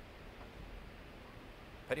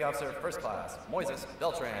 Petty Officer 1st Class Moises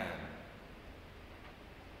Beltran.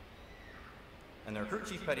 And the Recruit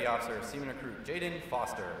Chief Petty Officer Seaman Recruit Jaden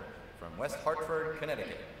Foster from West Hartford,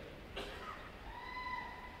 Connecticut.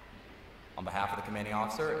 On behalf of the Commanding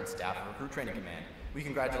Officer and staff of Recruit Training Command, we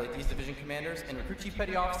congratulate these division commanders and Recruit Chief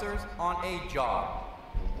Petty Officers on a job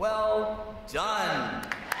well done.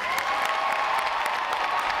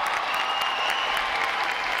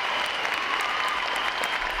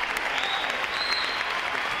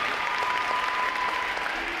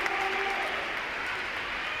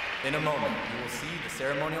 In a moment, you will see the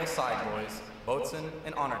ceremonial side boys, boatswain,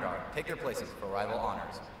 and honor guard take their places for arrival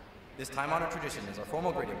honors. This time-honored tradition is our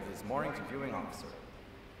formal greeting to this morning's reviewing officer.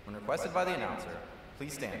 When requested by the announcer,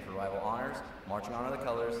 please stand for arrival honors, marching honor the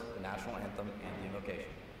colors, the national anthem, and the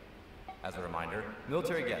invocation. As a reminder,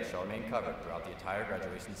 military guests shall remain covered throughout the entire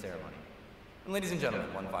graduation ceremony. And ladies and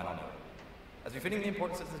gentlemen, one final note. As befitting the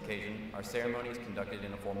importance of this occasion, our ceremony is conducted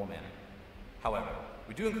in a formal manner. However,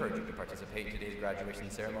 we do encourage you to participate in today's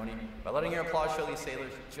graduation ceremony by letting your applause show these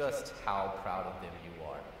sailors just how proud of them you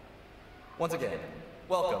are. Once again,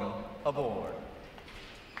 welcome aboard.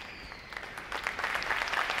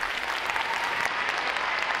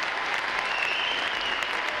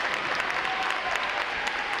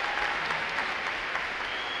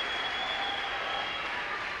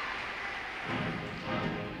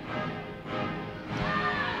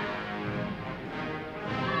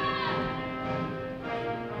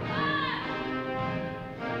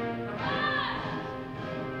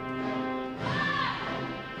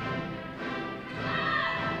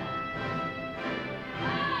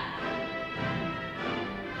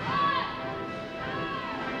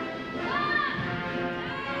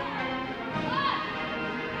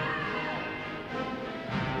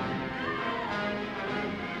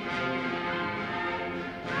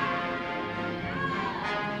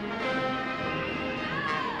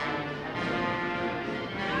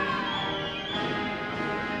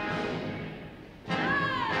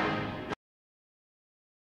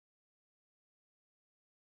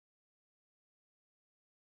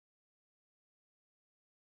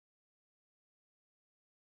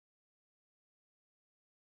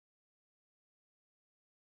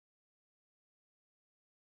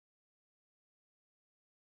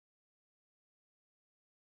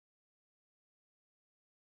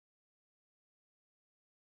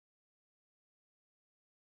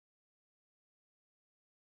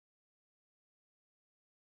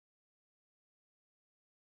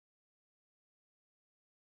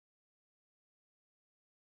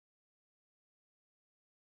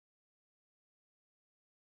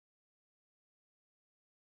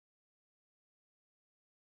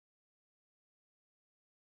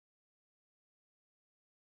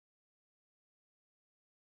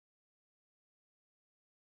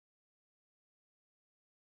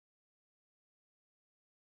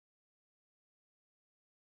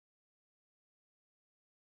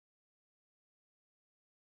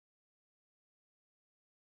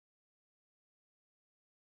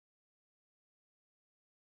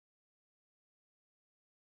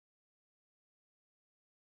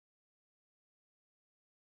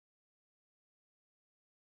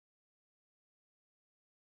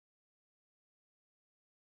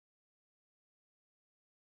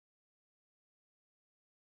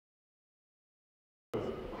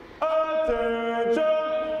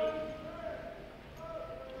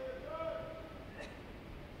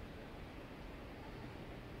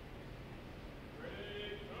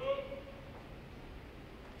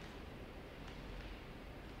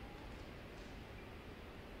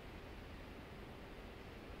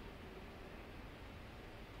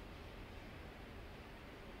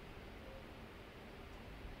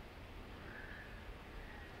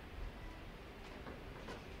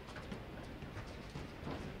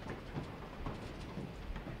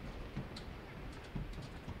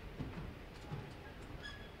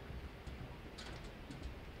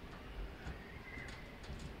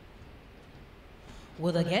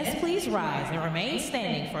 Will the guests please rise and remain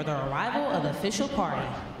standing for the arrival of the official party?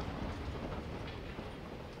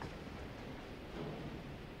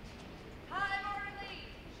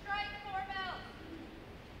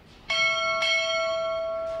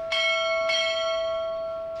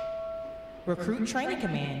 Recruit Training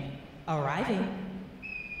Command arriving.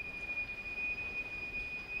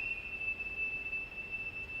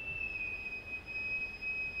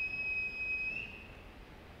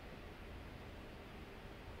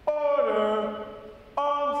 Order.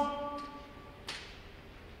 Arms.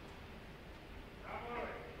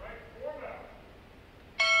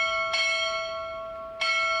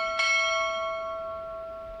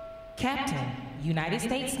 Captain, United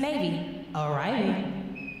States Navy arriving.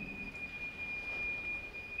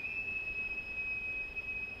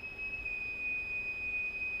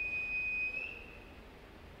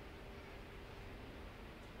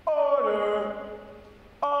 Order.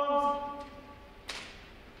 Arms.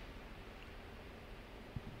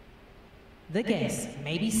 The guests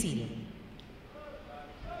may be seated.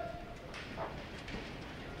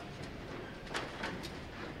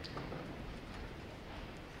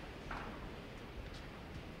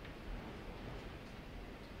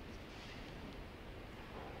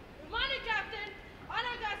 Good morning, Captain.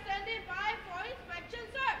 Honor got standing by for inspection,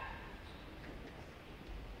 sir.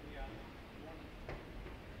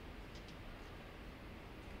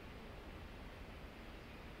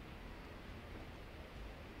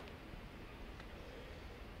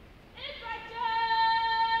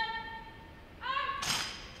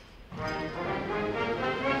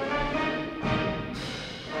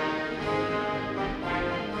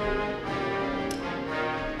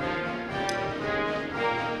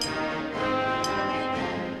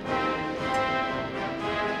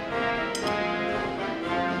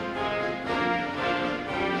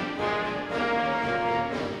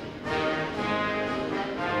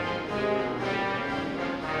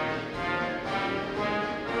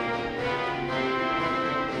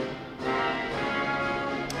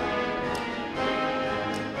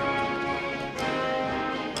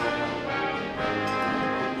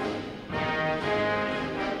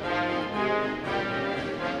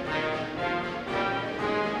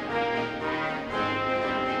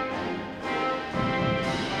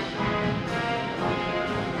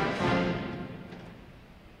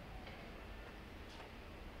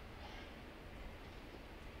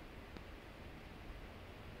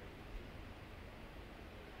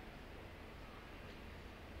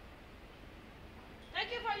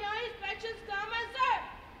 Thank you for your inspections, Common, sir.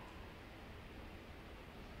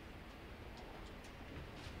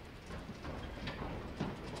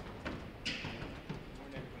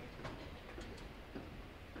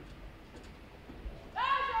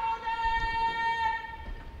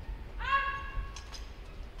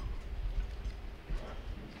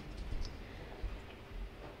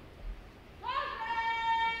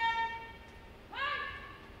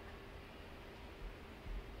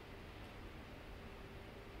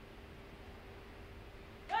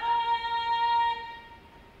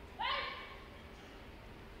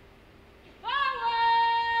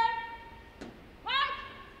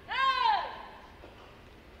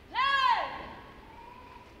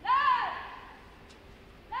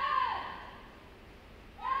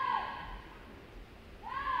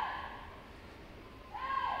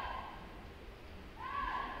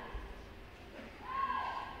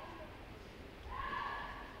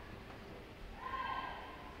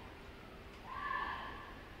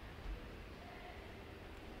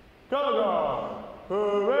 Color guard,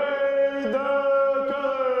 parade the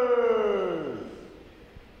colors.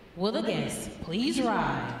 Will the guests please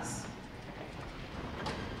rise?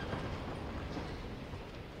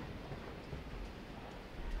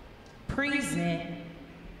 Present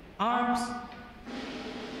arms.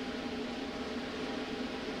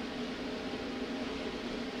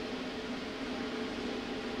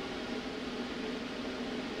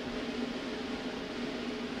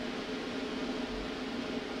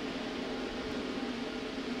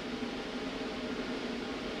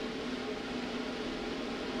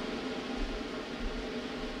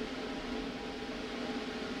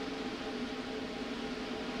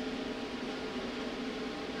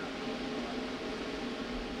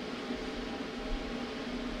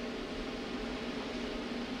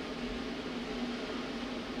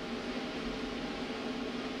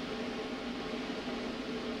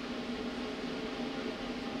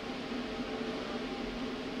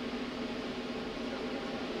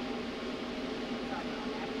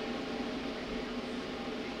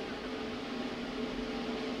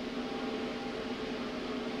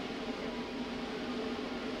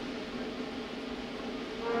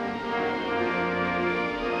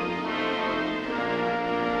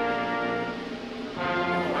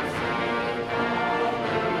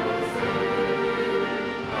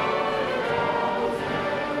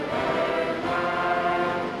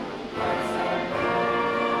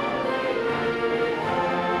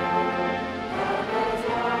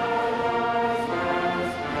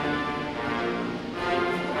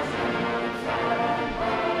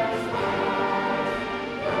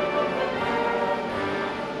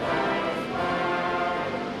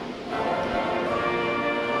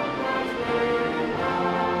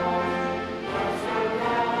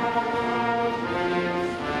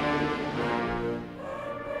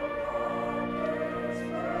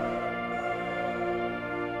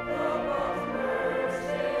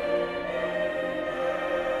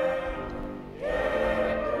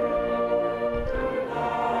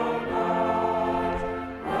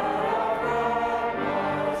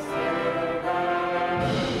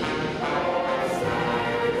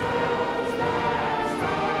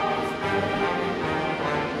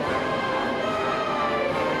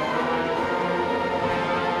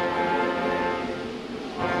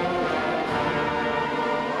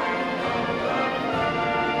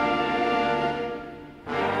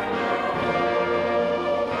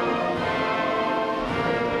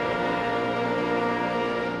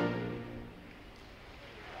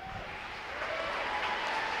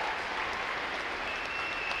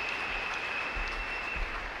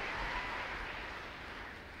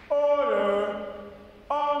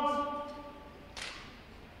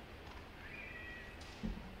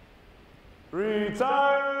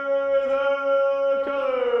 Retire the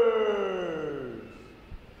colors.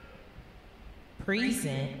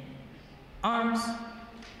 Present arms.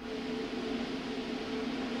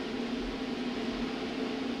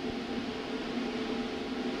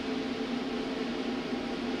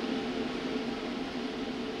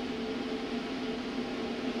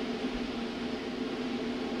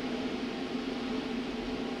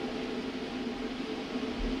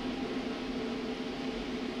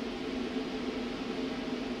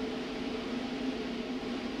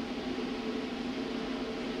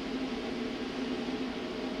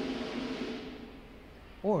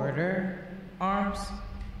 Order, arms.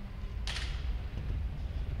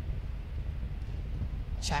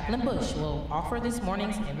 Chaplain Bush will offer this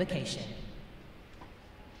morning's invocation.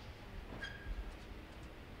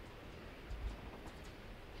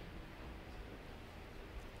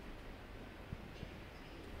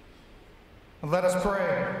 Let us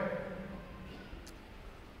pray.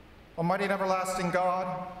 Almighty and everlasting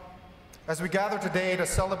God, as we gather today to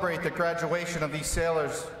celebrate the graduation of these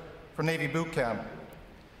sailors from Navy Boot Camp,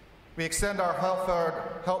 we extend our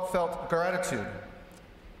heartfelt gratitude.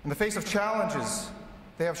 In the face of challenges,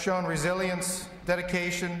 they have shown resilience,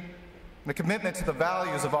 dedication, and a commitment to the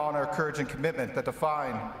values of honor, courage, and commitment that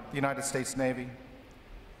define the United States Navy.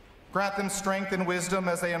 Grant them strength and wisdom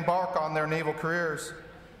as they embark on their naval careers.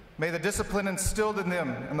 May the discipline instilled in them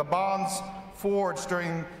and the bonds forged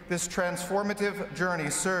during this transformative journey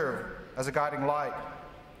serve as a guiding light.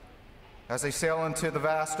 As they sail into the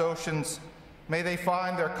vast oceans, may they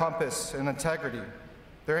find their compass and integrity,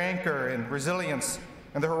 their anchor in resilience,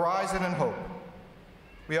 and their horizon in hope.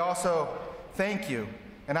 We also thank you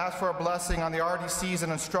and ask for a blessing on the RDCs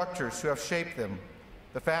and instructors who have shaped them,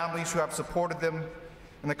 the families who have supported them,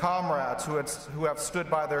 and the comrades who have stood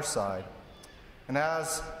by their side. And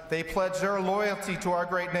as they pledge their loyalty to our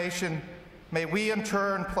great nation, may we in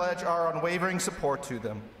turn pledge our unwavering support to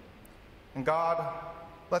them. And God,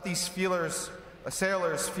 let these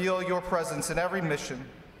sailors feel your presence in every mission,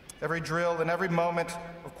 every drill, and every moment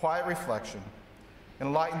of quiet reflection.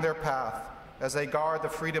 Enlighten their path as they guard the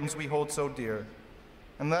freedoms we hold so dear.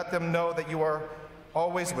 And let them know that you are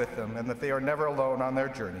always with them and that they are never alone on their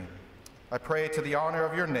journey. I pray to the honor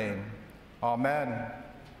of your name. Amen.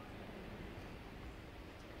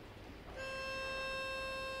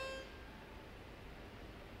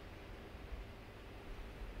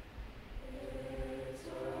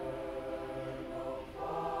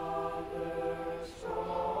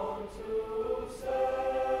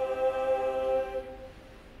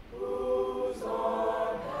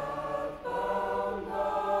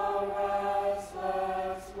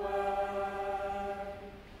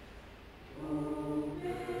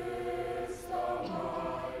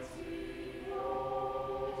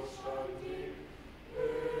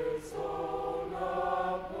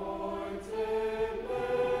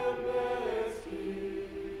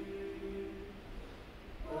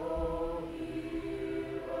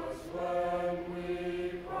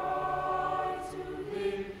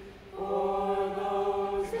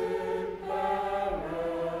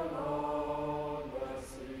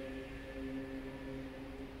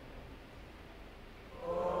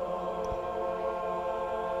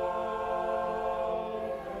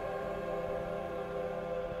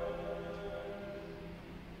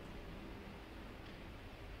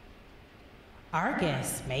 Our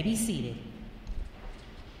guests may be seated.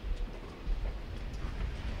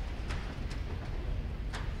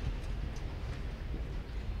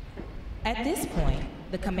 At this point,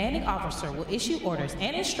 the commanding officer will issue orders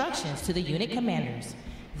and instructions to the unit commanders.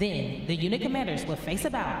 Then, the unit commanders will face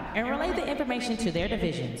about and relay the information to their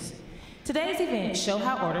divisions. Today's events show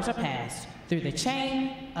how orders are passed through the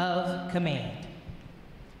chain of command.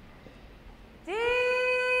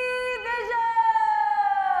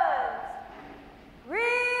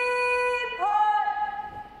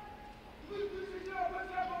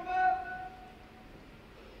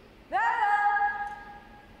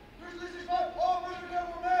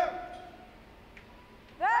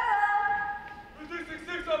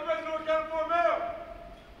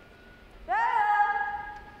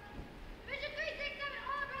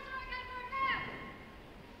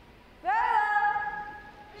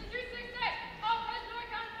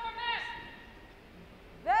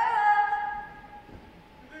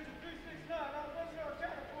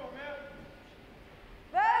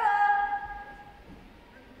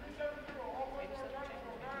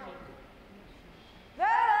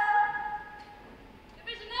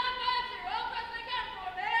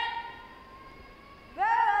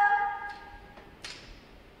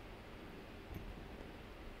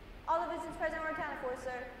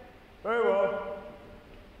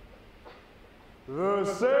 The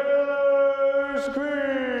Sailor's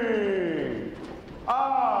Creed.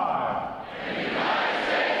 I.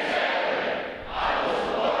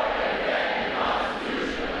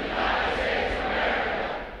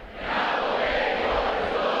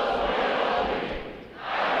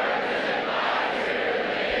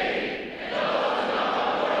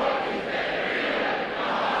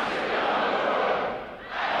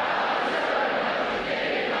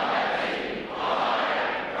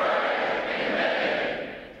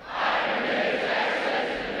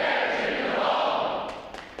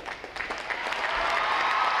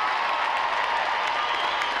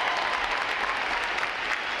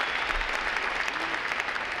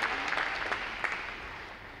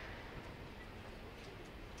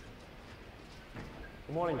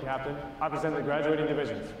 Good morning, Captain. I present the graduating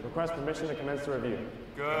divisions. Request permission to commence the review.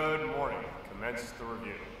 Good morning. Commence the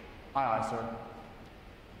review. Aye, aye, sir.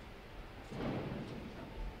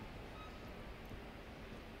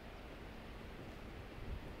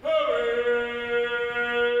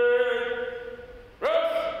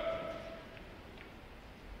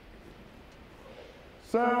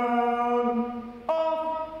 Sound off.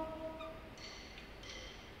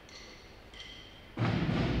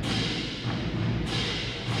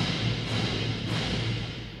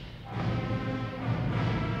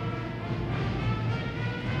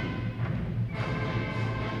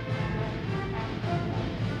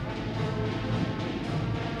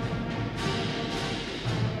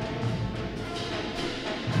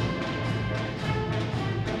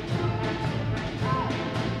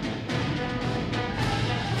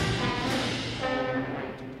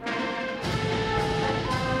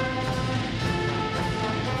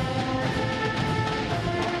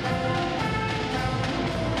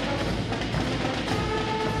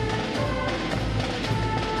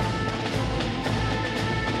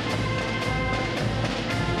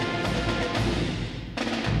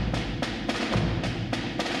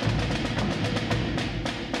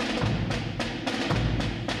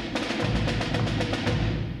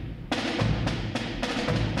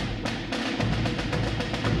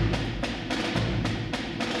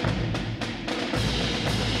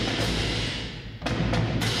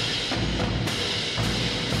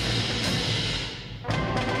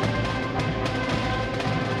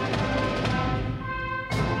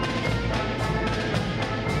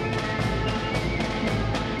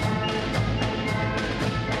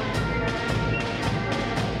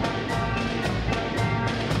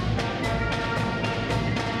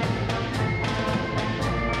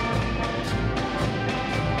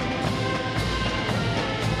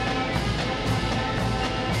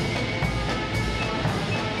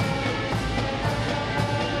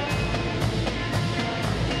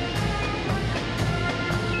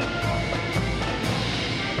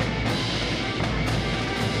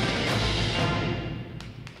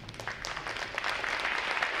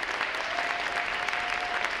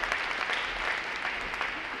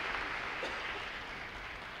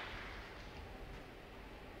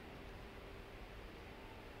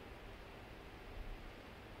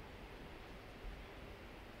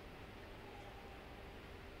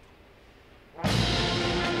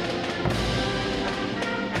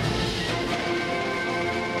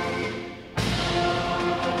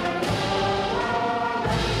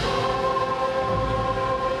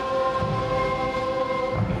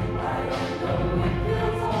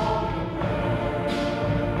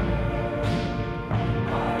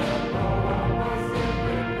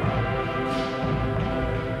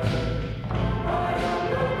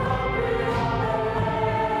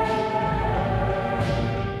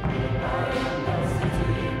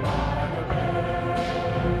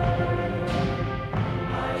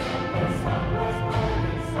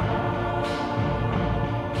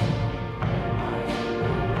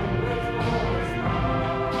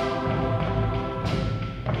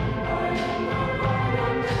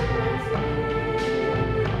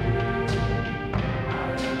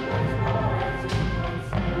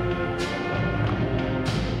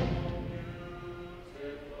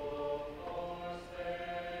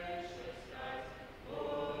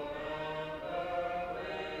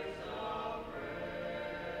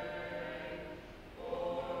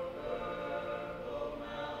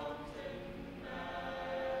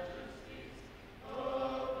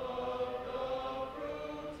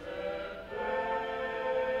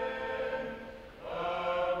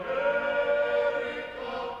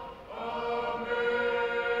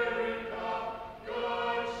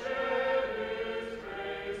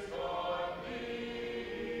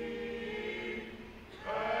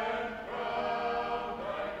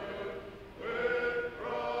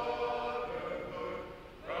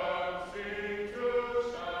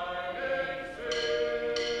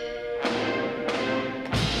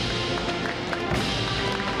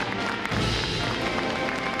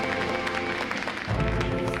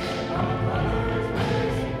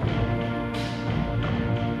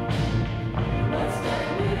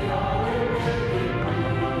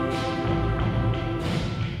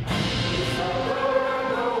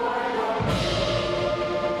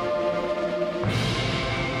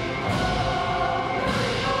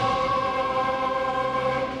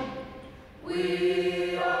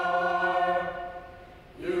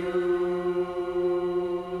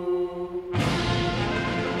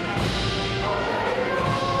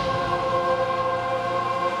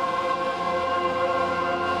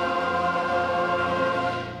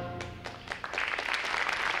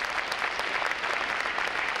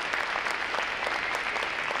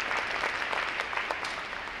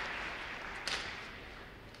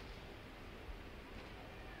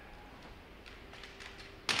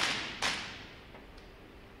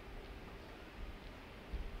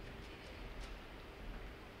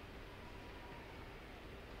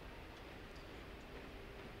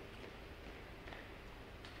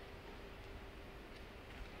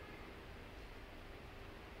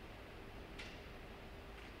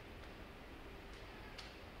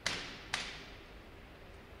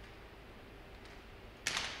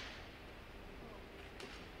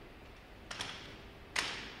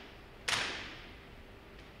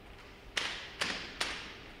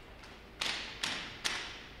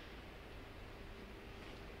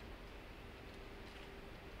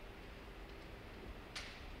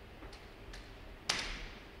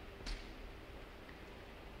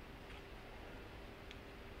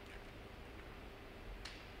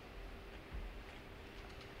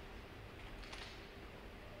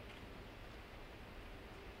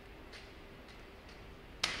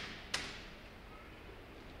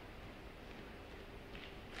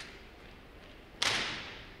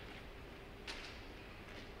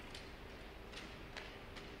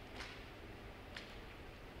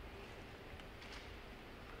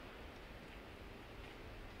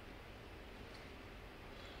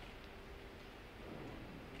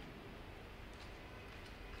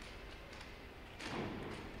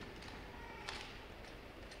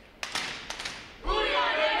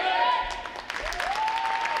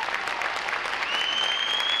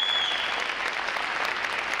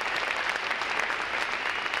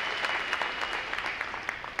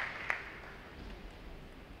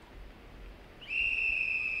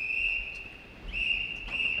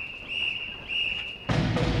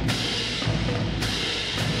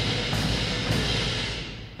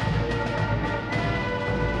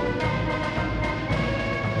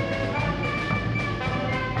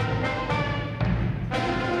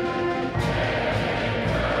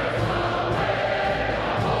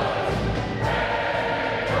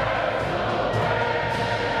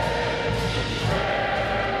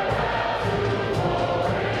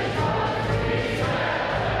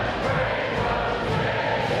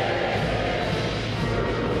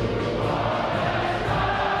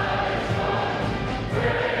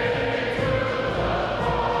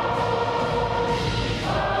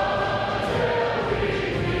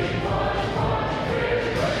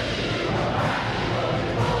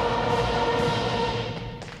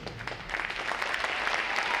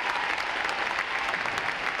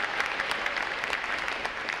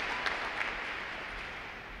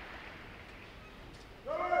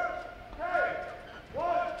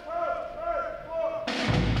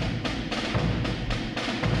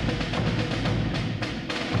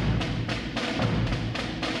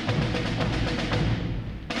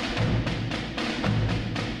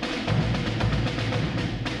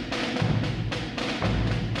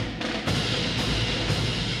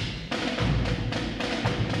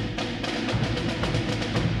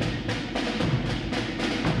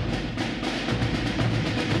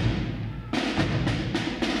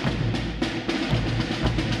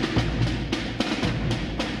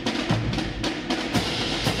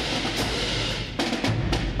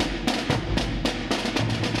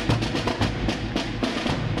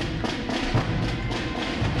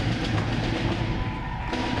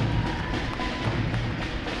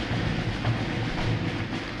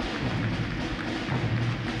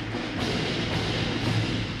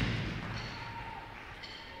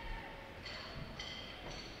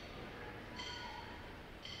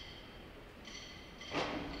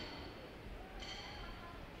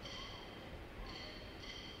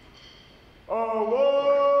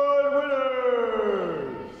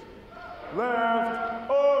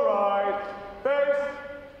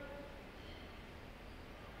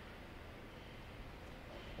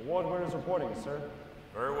 Award winners reporting, sir.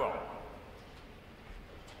 Very well.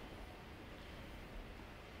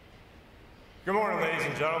 Good morning, ladies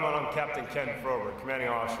and gentlemen. I'm Captain Ken Frober, Commanding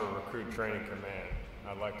Officer of Recruit Training Command.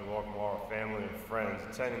 I'd like to welcome all our family and friends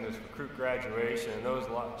attending this recruit graduation and those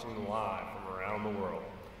watching live from around the world.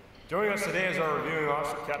 Joining us today is our reviewing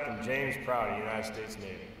officer, Captain James Prouty, United States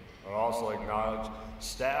Navy. I'd also like to acknowledge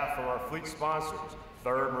staff from our fleet sponsors,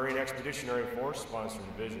 3rd Marine Expeditionary Force, sponsoring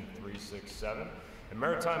Division 367, and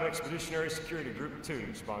Maritime Expeditionary Security Group 2,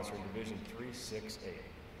 sponsoring Division 368.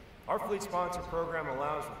 Our fleet sponsor program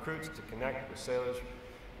allows recruits to connect with sailors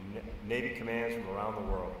and Navy commands from around the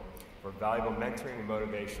world for valuable mentoring and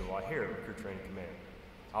motivation while here at Recruit Training Command.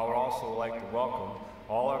 I would also like to welcome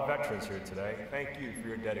all our veterans here today. Thank you for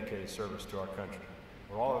your dedicated service to our country.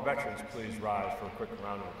 Will all our veterans please rise for a quick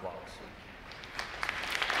round of applause.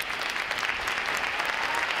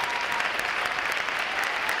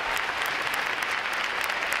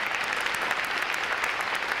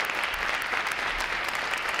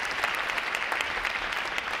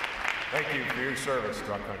 Thank you for your service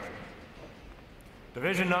to our country.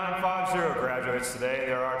 Division 950 graduates today.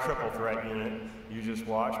 They're our triple threat unit you just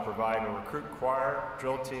watched, providing a recruit choir,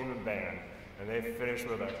 drill team, and band. And they finished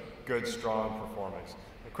with a good, strong performance.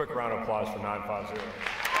 A quick round of applause for 950.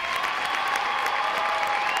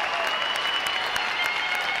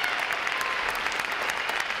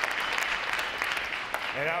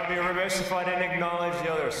 And I would be remiss if I didn't acknowledge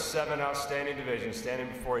the other 7 outstanding divisions standing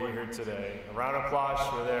before you here today. A round of applause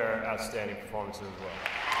for their outstanding performances as well.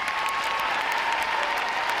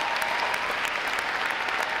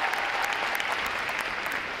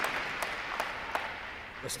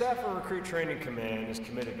 The staff of Recruit Training Command is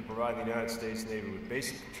committed to provide the United States Navy with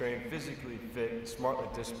basically trained, physically fit, smartly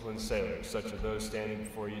disciplined sailors, such as those standing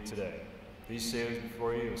before you today. These sailors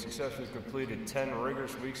before you have successfully completed 10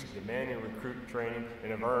 rigorous weeks of demanding recruit training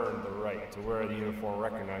and have earned the right to wear the uniform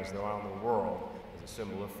recognized around the world as a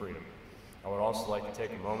symbol of freedom. I would also like to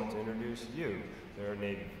take a moment to introduce you,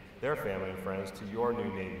 their family and friends, to your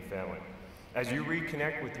new Navy family. As you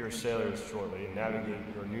reconnect with your sailors shortly and navigate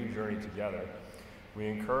your new journey together, we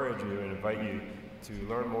encourage you and invite you to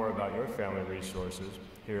learn more about your family resources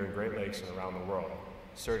here in Great Lakes and around the world.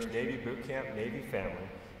 Search Navy Boot Camp Navy Family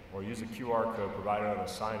or use a QR code provided on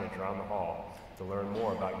the signage around the hall to learn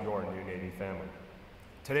more about your new Navy family.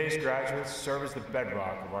 Today's graduates serve as the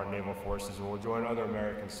bedrock of our naval forces and will join other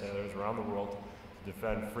American sailors around the world to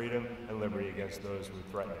defend freedom and liberty against those who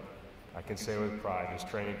threaten it. I can say with pride, this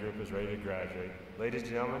training group is ready to graduate. Ladies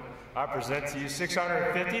and gentlemen, I present to you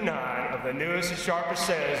 659 of the newest and sharpest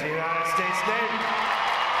sailors in the United States Navy.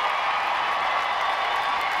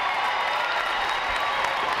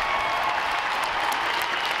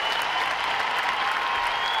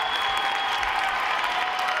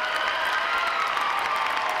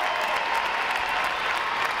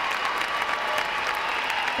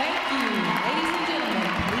 Thank you. Ladies and gentlemen,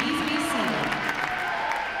 please be seated.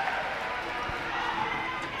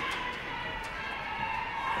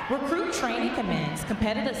 Recruit Training Command's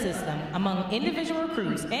competitive system among individual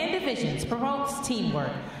recruits and divisions promotes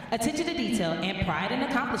teamwork, attention to detail, and pride in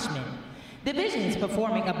accomplishment. Divisions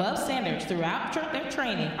performing above standards throughout their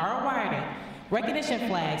training are awarded recognition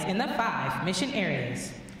flags in the 5 mission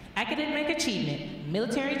areas: academic achievement,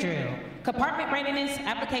 military drill, compartment readiness,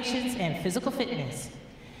 applications, and physical fitness.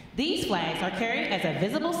 These flags are carried as a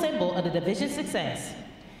visible symbol of the division's success.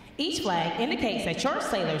 Each flag indicates that your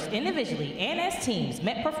sailors individually and as teams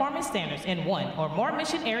met performance standards in 1 or more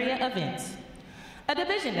mission area events. A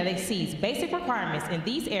division that exceeds basic requirements in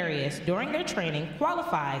these areas during their training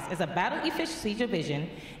qualifies as a battle efficiency division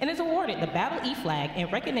and is awarded the Battle E flag in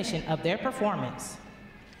recognition of their performance.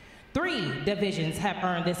 3 divisions have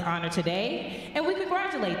earned this honor today, and we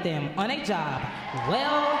congratulate them on a job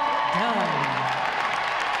well done.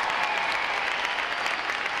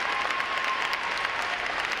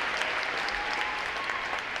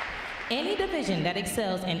 Any division that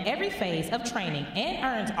excels in every phase of training and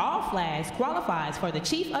earns all flags qualifies for the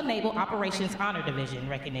Chief of Naval Operations Honor Division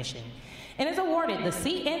recognition and is awarded the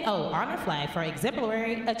CNO Honor Flag for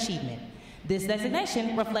exemplary achievement. This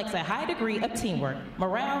designation reflects a high degree of teamwork,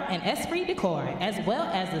 morale, and esprit de corps, as well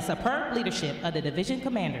as the superb leadership of the division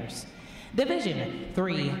commanders. Division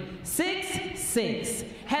 366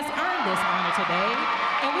 has earned this honor today,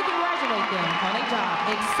 and we congratulate them on a job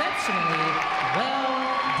exceptionally well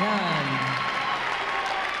done.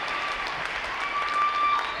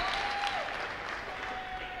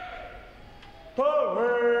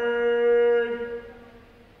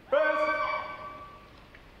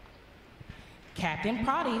 Captain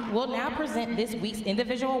Proddy will now present this week's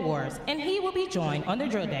individual awards, and he will be joined on the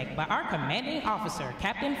drill deck by our commanding officer,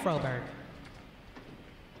 Captain Froberg.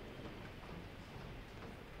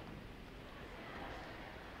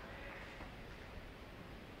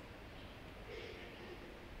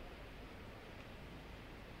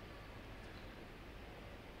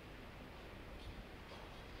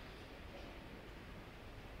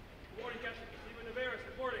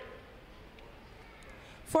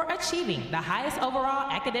 For achieving the highest overall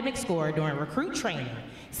academic score during recruit training,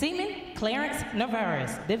 Seaman Clarence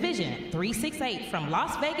Navarez, Division 368 from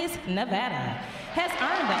Las Vegas, Nevada, has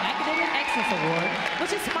earned the Academic Excellence Award,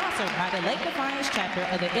 which is sponsored by the Lake Defiance chapter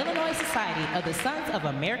of the Illinois Society of the Sons of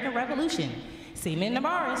American Revolution. Seaman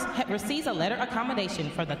Navarez receives a letter of commendation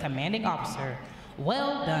from the commanding officer.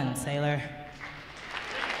 Well done, sailor.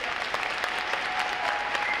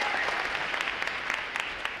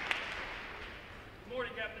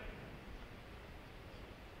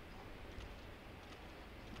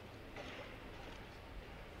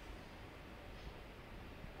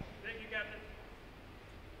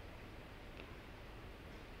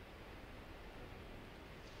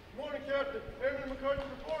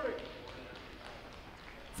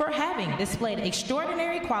 For having displayed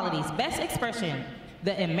extraordinary qualities, best expression,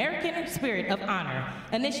 the American spirit of honor,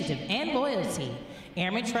 initiative, and loyalty,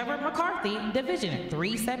 Airman Trevor McCarthy, Division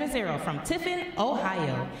 370 from Tiffin,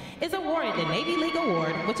 Ohio, is awarded the Navy League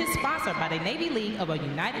Award, which is sponsored by the Navy League of the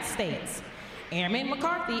United States. Airman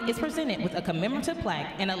McCarthy is presented with a commemorative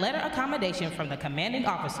plaque and a letter of commendation from the commanding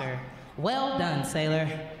officer. Well done, sailor.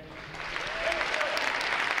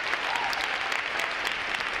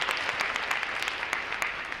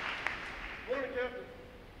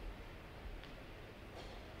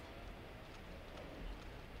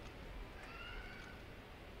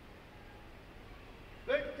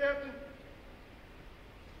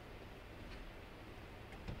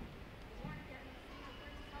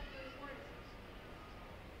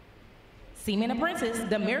 Seaman Apprentice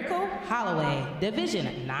Demirico Holloway,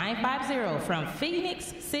 Division 950 from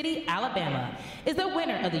Phoenix City, Alabama, is the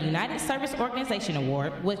winner of the United Service Organization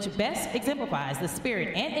Award, which best exemplifies the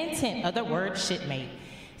spirit and intent of the word shipmate.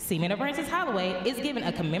 Seaman Apprentice Holloway is given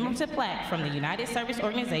a commemorative plaque from the United Service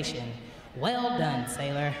Organization. Well done,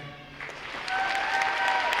 sailor.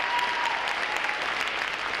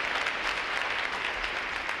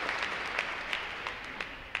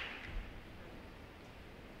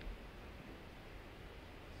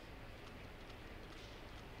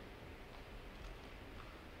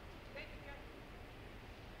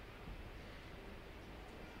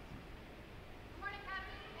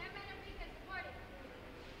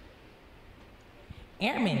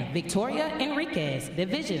 Airman Victoria Enriquez,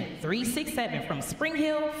 Division 367 from Spring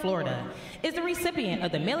Hill, Florida, is the recipient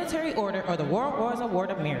of the Military Order of the World Wars Award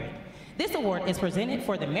of Merit. This award is presented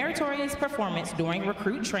for the meritorious performance during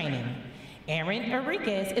recruit training. Airman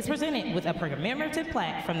Enriquez is presented with a commemorative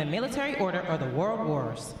plaque from the Military Order of the World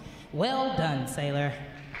Wars. Well done, sailor.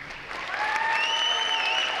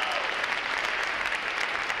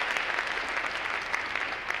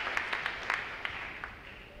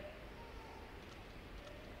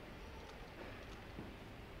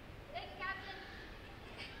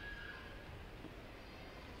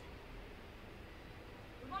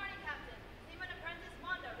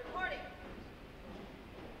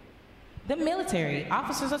 The Military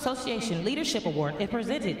Officers Association Leadership Award is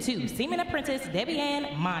presented to Seaman Apprentice Debbie Ann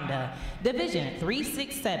Monda, Division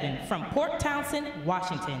 367 from Port Townsend,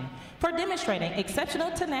 Washington, for demonstrating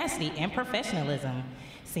exceptional tenacity and professionalism.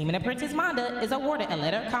 Seaman Apprentice Monda is awarded a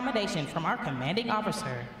letter of commendation from our commanding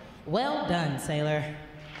officer. Well done, sailor.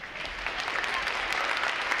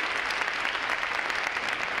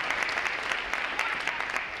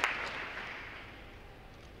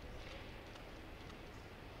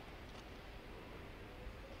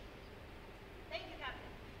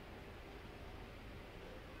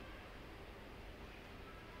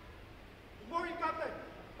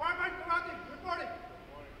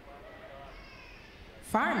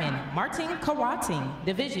 Fireman Martin Karating,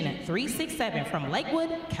 Division 367 from Lakewood,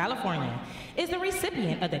 California, is the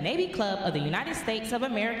recipient of the Navy Club of the United States of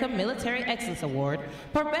America Military Excellence Award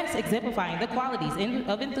for best exemplifying the qualities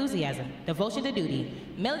of enthusiasm, devotion to duty,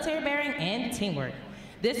 military bearing, and teamwork.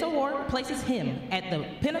 This award places him at the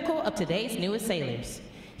pinnacle of today's newest sailors.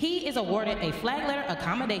 He is awarded a flag letter of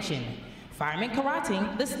commendation. Fireman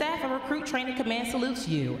Karating, the staff of Recruit Training Command salutes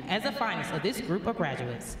you as the finest of this group of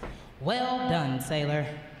graduates. Well done, sailor.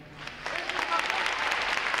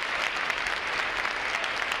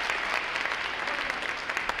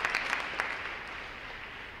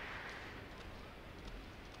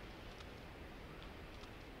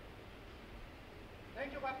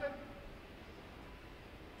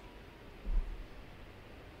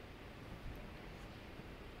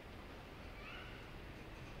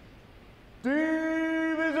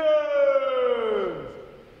 Divisions!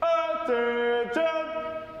 Attention!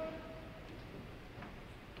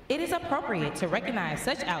 It is appropriate to recognize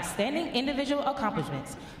such outstanding individual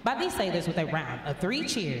accomplishments by these sailors with a round of 3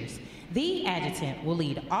 cheers. The adjutant will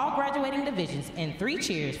lead all graduating divisions in 3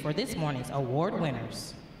 cheers for this morning's award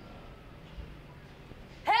winners.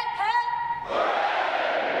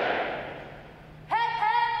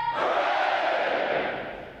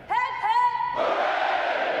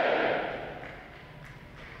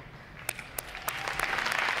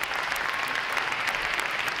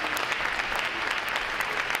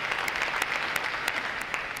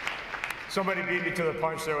 Somebody beat me to the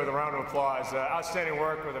punch there with a round of applause. Outstanding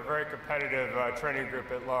work with a very competitive training group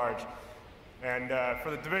at large. And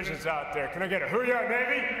for the divisions out there, can I get a hoo-yah,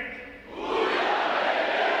 Navy? Hoo-yah,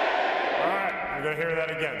 Navy! All right, you're going to hear that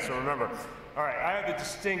again, so remember. All right, I have the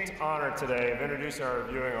distinct honor today of introducing our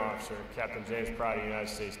reviewing officer, Captain James Prouty, United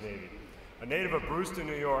States Navy. A native of Brewston,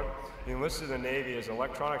 New York, he enlisted in the Navy as an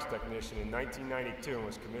electronics technician in 1992 and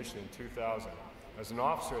was commissioned in 2000. As an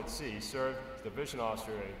officer at sea, he served as division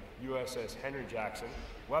officer at USS Henry Jackson,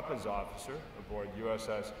 weapons officer aboard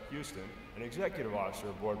USS Houston, and executive officer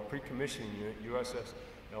aboard pre-commissioning unit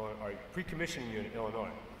pre-commissioning unit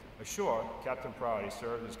Illinois. Ashore, Captain Prouty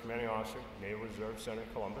served as commanding officer, Naval Reserve Center,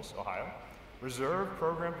 Columbus, Ohio, Reserve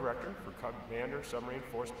Program Director for Commander Submarine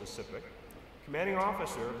Force Pacific, commanding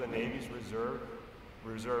officer of the Navy's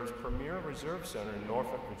Reserve's Premier Reserve Center in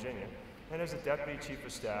Norfolk, Virginia, and as a Deputy Chief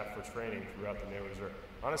of Staff for training throughout the Naval Reserve.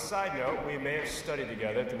 On a side note, we may have studied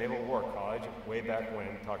together at the Naval War College way back when,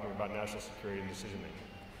 talking about national security and decision-making.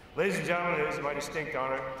 Ladies and gentlemen, it is my distinct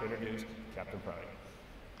honor to introduce Captain Prouty.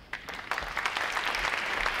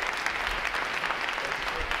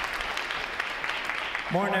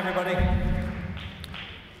 Morning, everybody.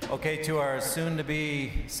 Okay, to our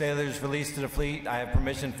soon-to-be sailors released to the fleet, I have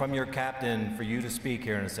permission from your captain for you to speak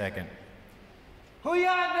here in a second.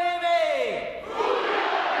 Hoo-yah, Navy!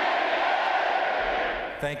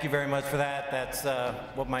 Thank you very much for that. That's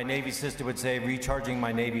what my Navy sister would say, recharging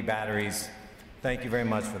my Navy batteries. Thank you very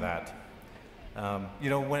much for that.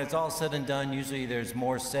 You know, when it's all said and done, usually there's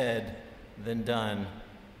more said than done.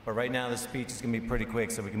 But right now, the speech is going to be pretty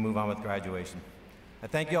quick so we can move on with graduation. I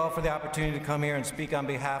thank you all for the opportunity to come here and speak on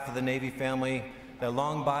behalf of the Navy family. That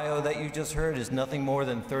long bio that you just heard is nothing more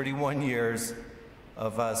than 31 years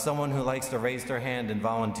of someone who likes to raise their hand in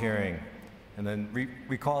volunteering. And then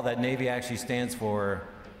recall that Navy actually stands for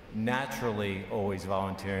naturally always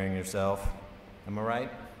volunteering yourself. Am I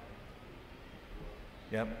right?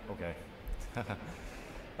 Yep, okay.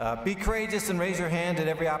 Be courageous and raise your hand at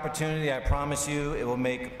every opportunity. I promise you it will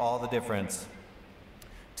make all the difference.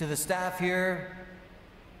 To the staff here,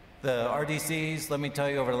 the RDCs, let me tell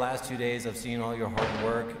you, over the last 2 days, I've seen all your hard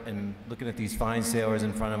work, and looking at these fine sailors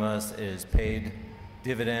in front of us is paid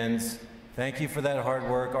dividends. Thank you for that hard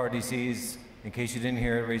work, RDCs. In case you didn't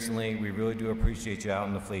hear it recently, we really do appreciate you out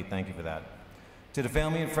in the fleet. Thank you for that. To the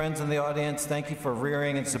family and friends in the audience, thank you for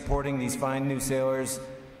rearing and supporting these fine new sailors.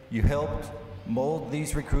 You helped mold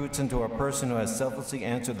these recruits into a person who has selflessly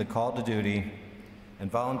answered the call to duty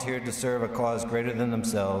and volunteered to serve a cause greater than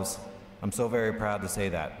themselves. I'm so very proud to say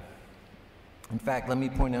that. In fact, let me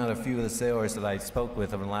point out a few of the sailors that I spoke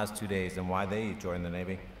with over the last 2 days and why they joined the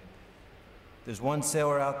Navy. There's one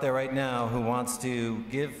sailor out there right now who wants to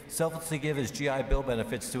selflessly give his GI Bill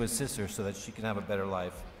benefits to his sister so that she can have a better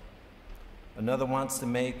life. Another wants to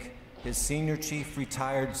make his senior chief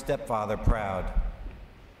retired stepfather proud.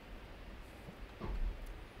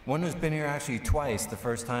 One who's been here actually twice. The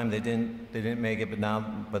first time they didn't make it, but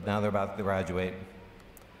now they're about to graduate.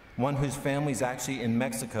 One whose family's actually in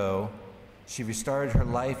Mexico. She restarted her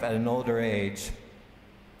life at an older age.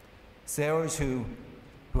 Sailors who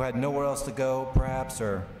had nowhere else to go, perhaps,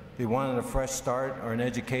 or they wanted a fresh start or an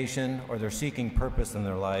education, or they're seeking purpose in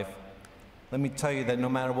their life. Let me tell you that no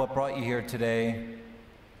matter what brought you here today,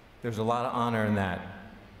 there's a lot of honor in that.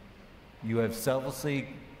 You have selflessly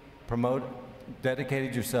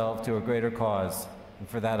dedicated yourself to a greater cause, and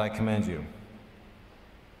for that I commend you.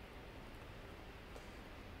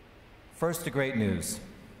 First, the great news.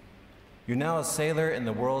 You're now a sailor in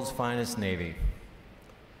the world's finest Navy.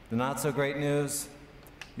 The not so great news,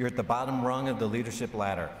 you're at the bottom rung of the leadership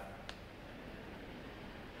ladder.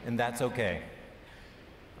 And that's okay.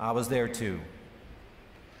 I was there too.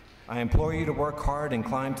 I implore you to work hard and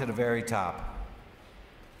climb to the very top.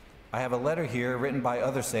 I have a letter here written by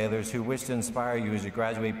other sailors who wish to inspire you as you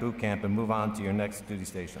graduate boot camp and move on to your next duty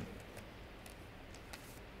station.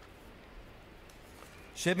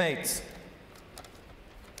 Shipmates,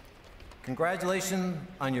 congratulations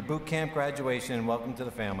on your boot camp graduation and welcome to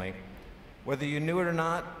the family. Whether you knew it or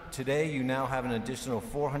not, today you now have an additional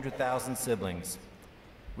 400,000 siblings.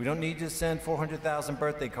 We don't need you to send 400,000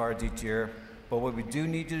 birthday cards each year, but what we do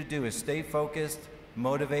need you to do is stay focused,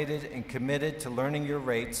 motivated, and committed to learning your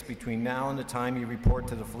rates between now and the time you report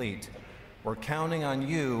to the fleet. We're counting on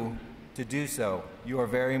you to do so. You are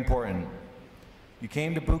very important. You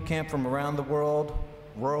came to boot camp from around the world,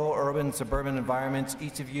 rural, urban, suburban environments,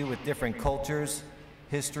 each of you with different cultures,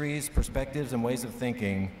 histories, perspectives, and ways of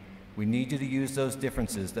thinking. We need you to use those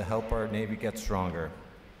differences to help our Navy get stronger.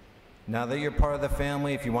 Now that you're part of the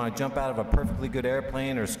family, if you want to jump out of a perfectly good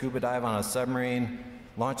airplane or scuba dive on a submarine,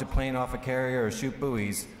 launch a plane off a carrier or shoot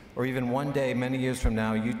buoys, or even one day, many years from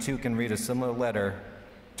now, you too can read a similar letter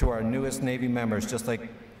to our newest Navy members, just like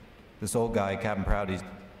this old guy, Captain Prouty.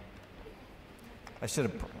 I should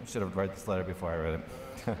have read this letter before I read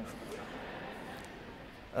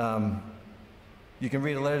it. You can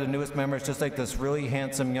read a letter to the newest members, just like this really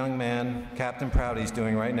handsome young man, Captain Prouty's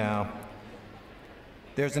doing right now.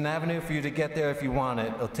 There's an avenue for you to get there if you want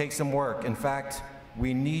it. It'll take some work. In fact,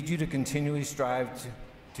 we need you to continually strive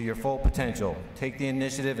to your full potential. Take the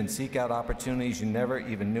initiative and seek out opportunities you never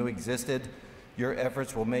even knew existed. Your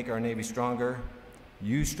efforts will make our Navy stronger,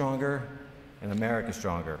 you stronger, and America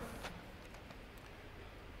stronger.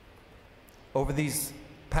 Over these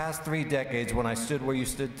past 3 decades, when I stood where you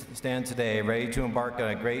stand today, ready to embark on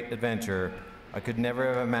a great adventure, I could never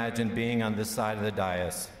have imagined being on this side of the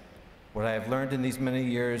dais. What I have learned in these many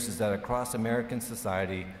years is that across American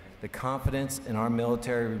society, the confidence in our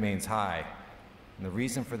military remains high. And the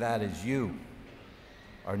reason for that is you,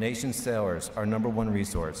 our nation's sailors, our #1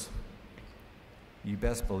 resource. You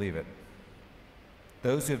best believe it.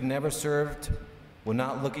 Those who have never served will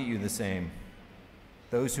not look at you the same.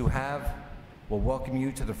 Those who have will welcome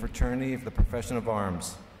you to the fraternity of the profession of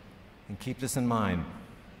arms. And keep this in mind.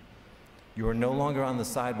 You are no longer on the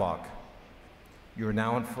sidewalk. You are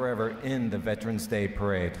now and forever in the Veterans Day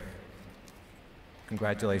Parade.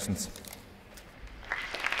 Congratulations.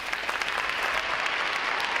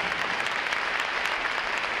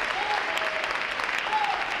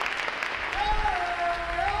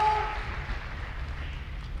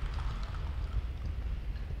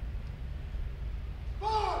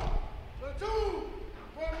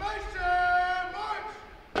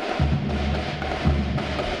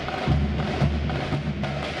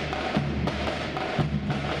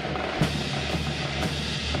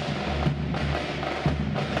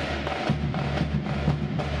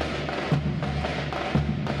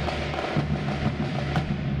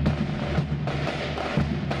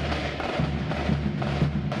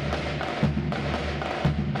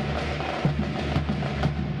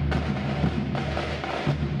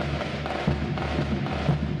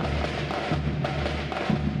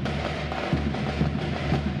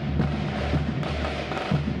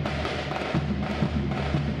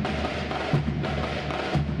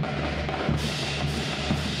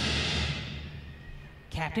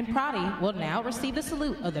 Captain Prouty will now receive the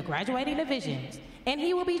salute of the graduating divisions, and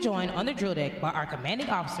he will be joined on the drill deck by our commanding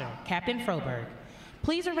officer, Captain Froberg.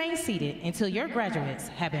 Please remain seated until your graduates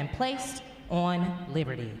have been placed on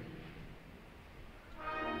liberty.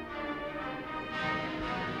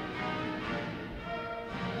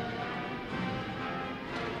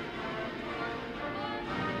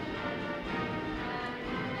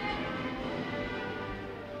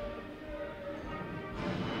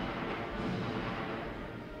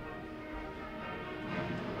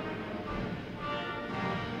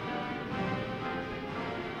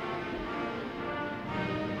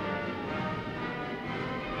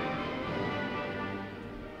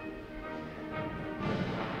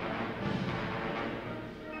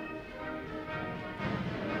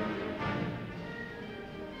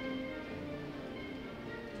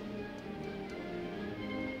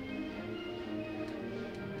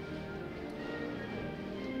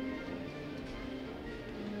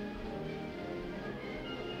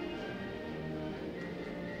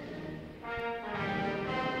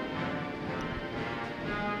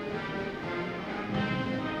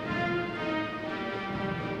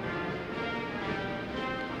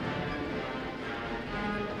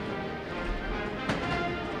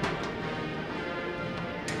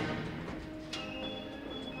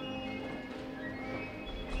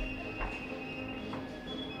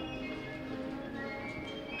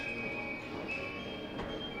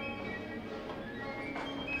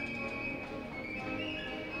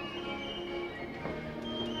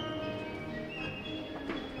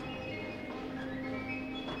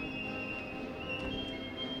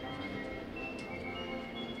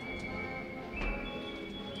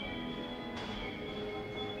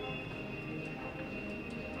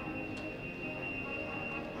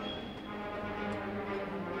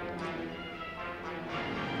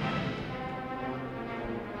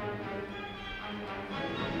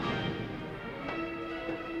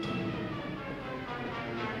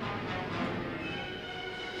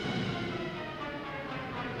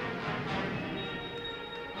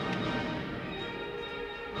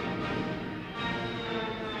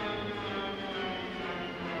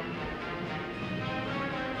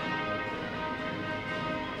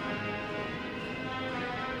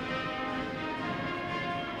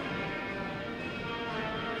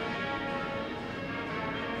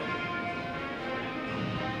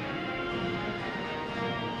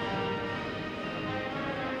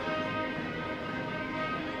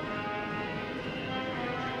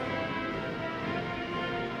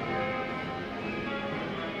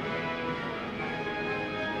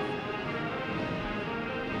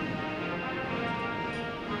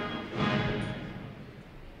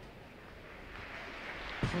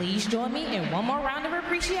 Please join me in one more round of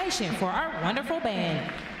appreciation for our wonderful band,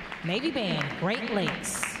 Navy Band, Great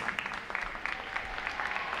Lakes.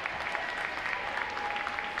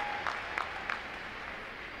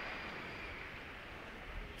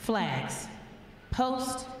 Flags,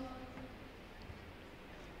 post.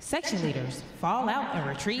 Section leaders, fall out and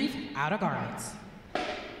retrieve outer garments.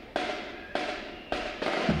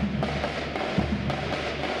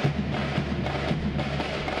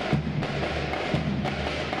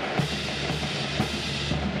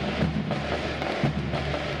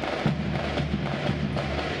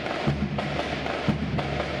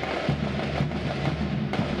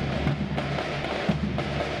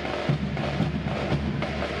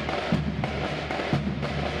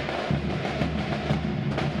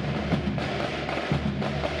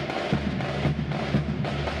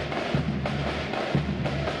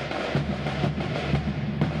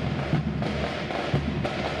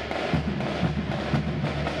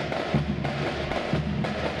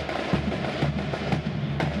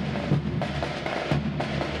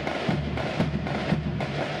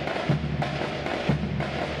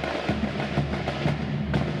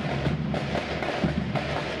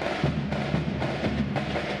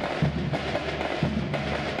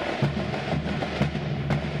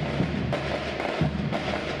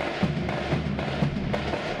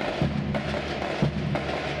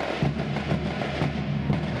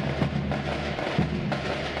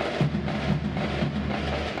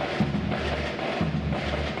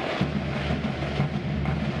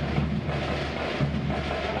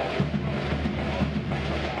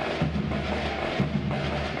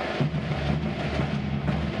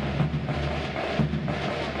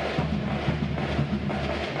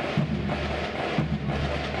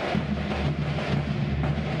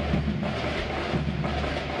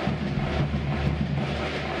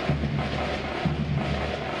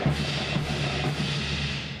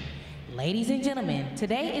 Ladies and gentlemen,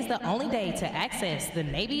 today is the only day to access the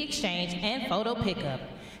Navy Exchange and photo pickup.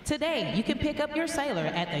 Today, you can pick up your sailor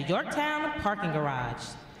at the Yorktown parking garage.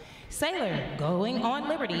 Sailor going on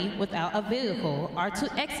liberty without a vehicle are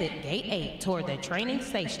to exit Gate 8 toward the training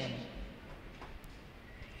station.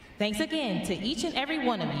 Thanks again to each and every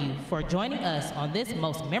one of you for joining us on this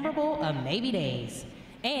most memorable of Navy days.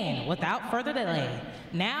 And without further delay,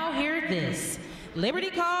 now hear this.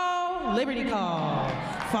 Liberty call,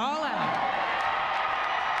 fall out.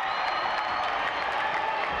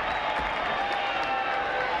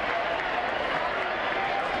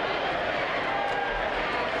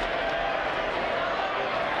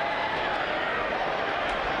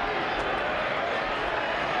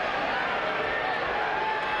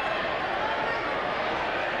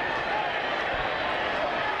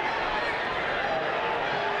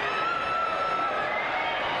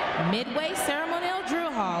 Midway Ceremonial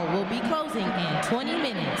Drill Hall will be closing in 20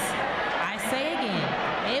 minutes. I say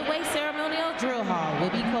again, Midway Ceremonial Drill Hall will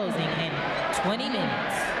be closing in 20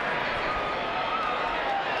 minutes.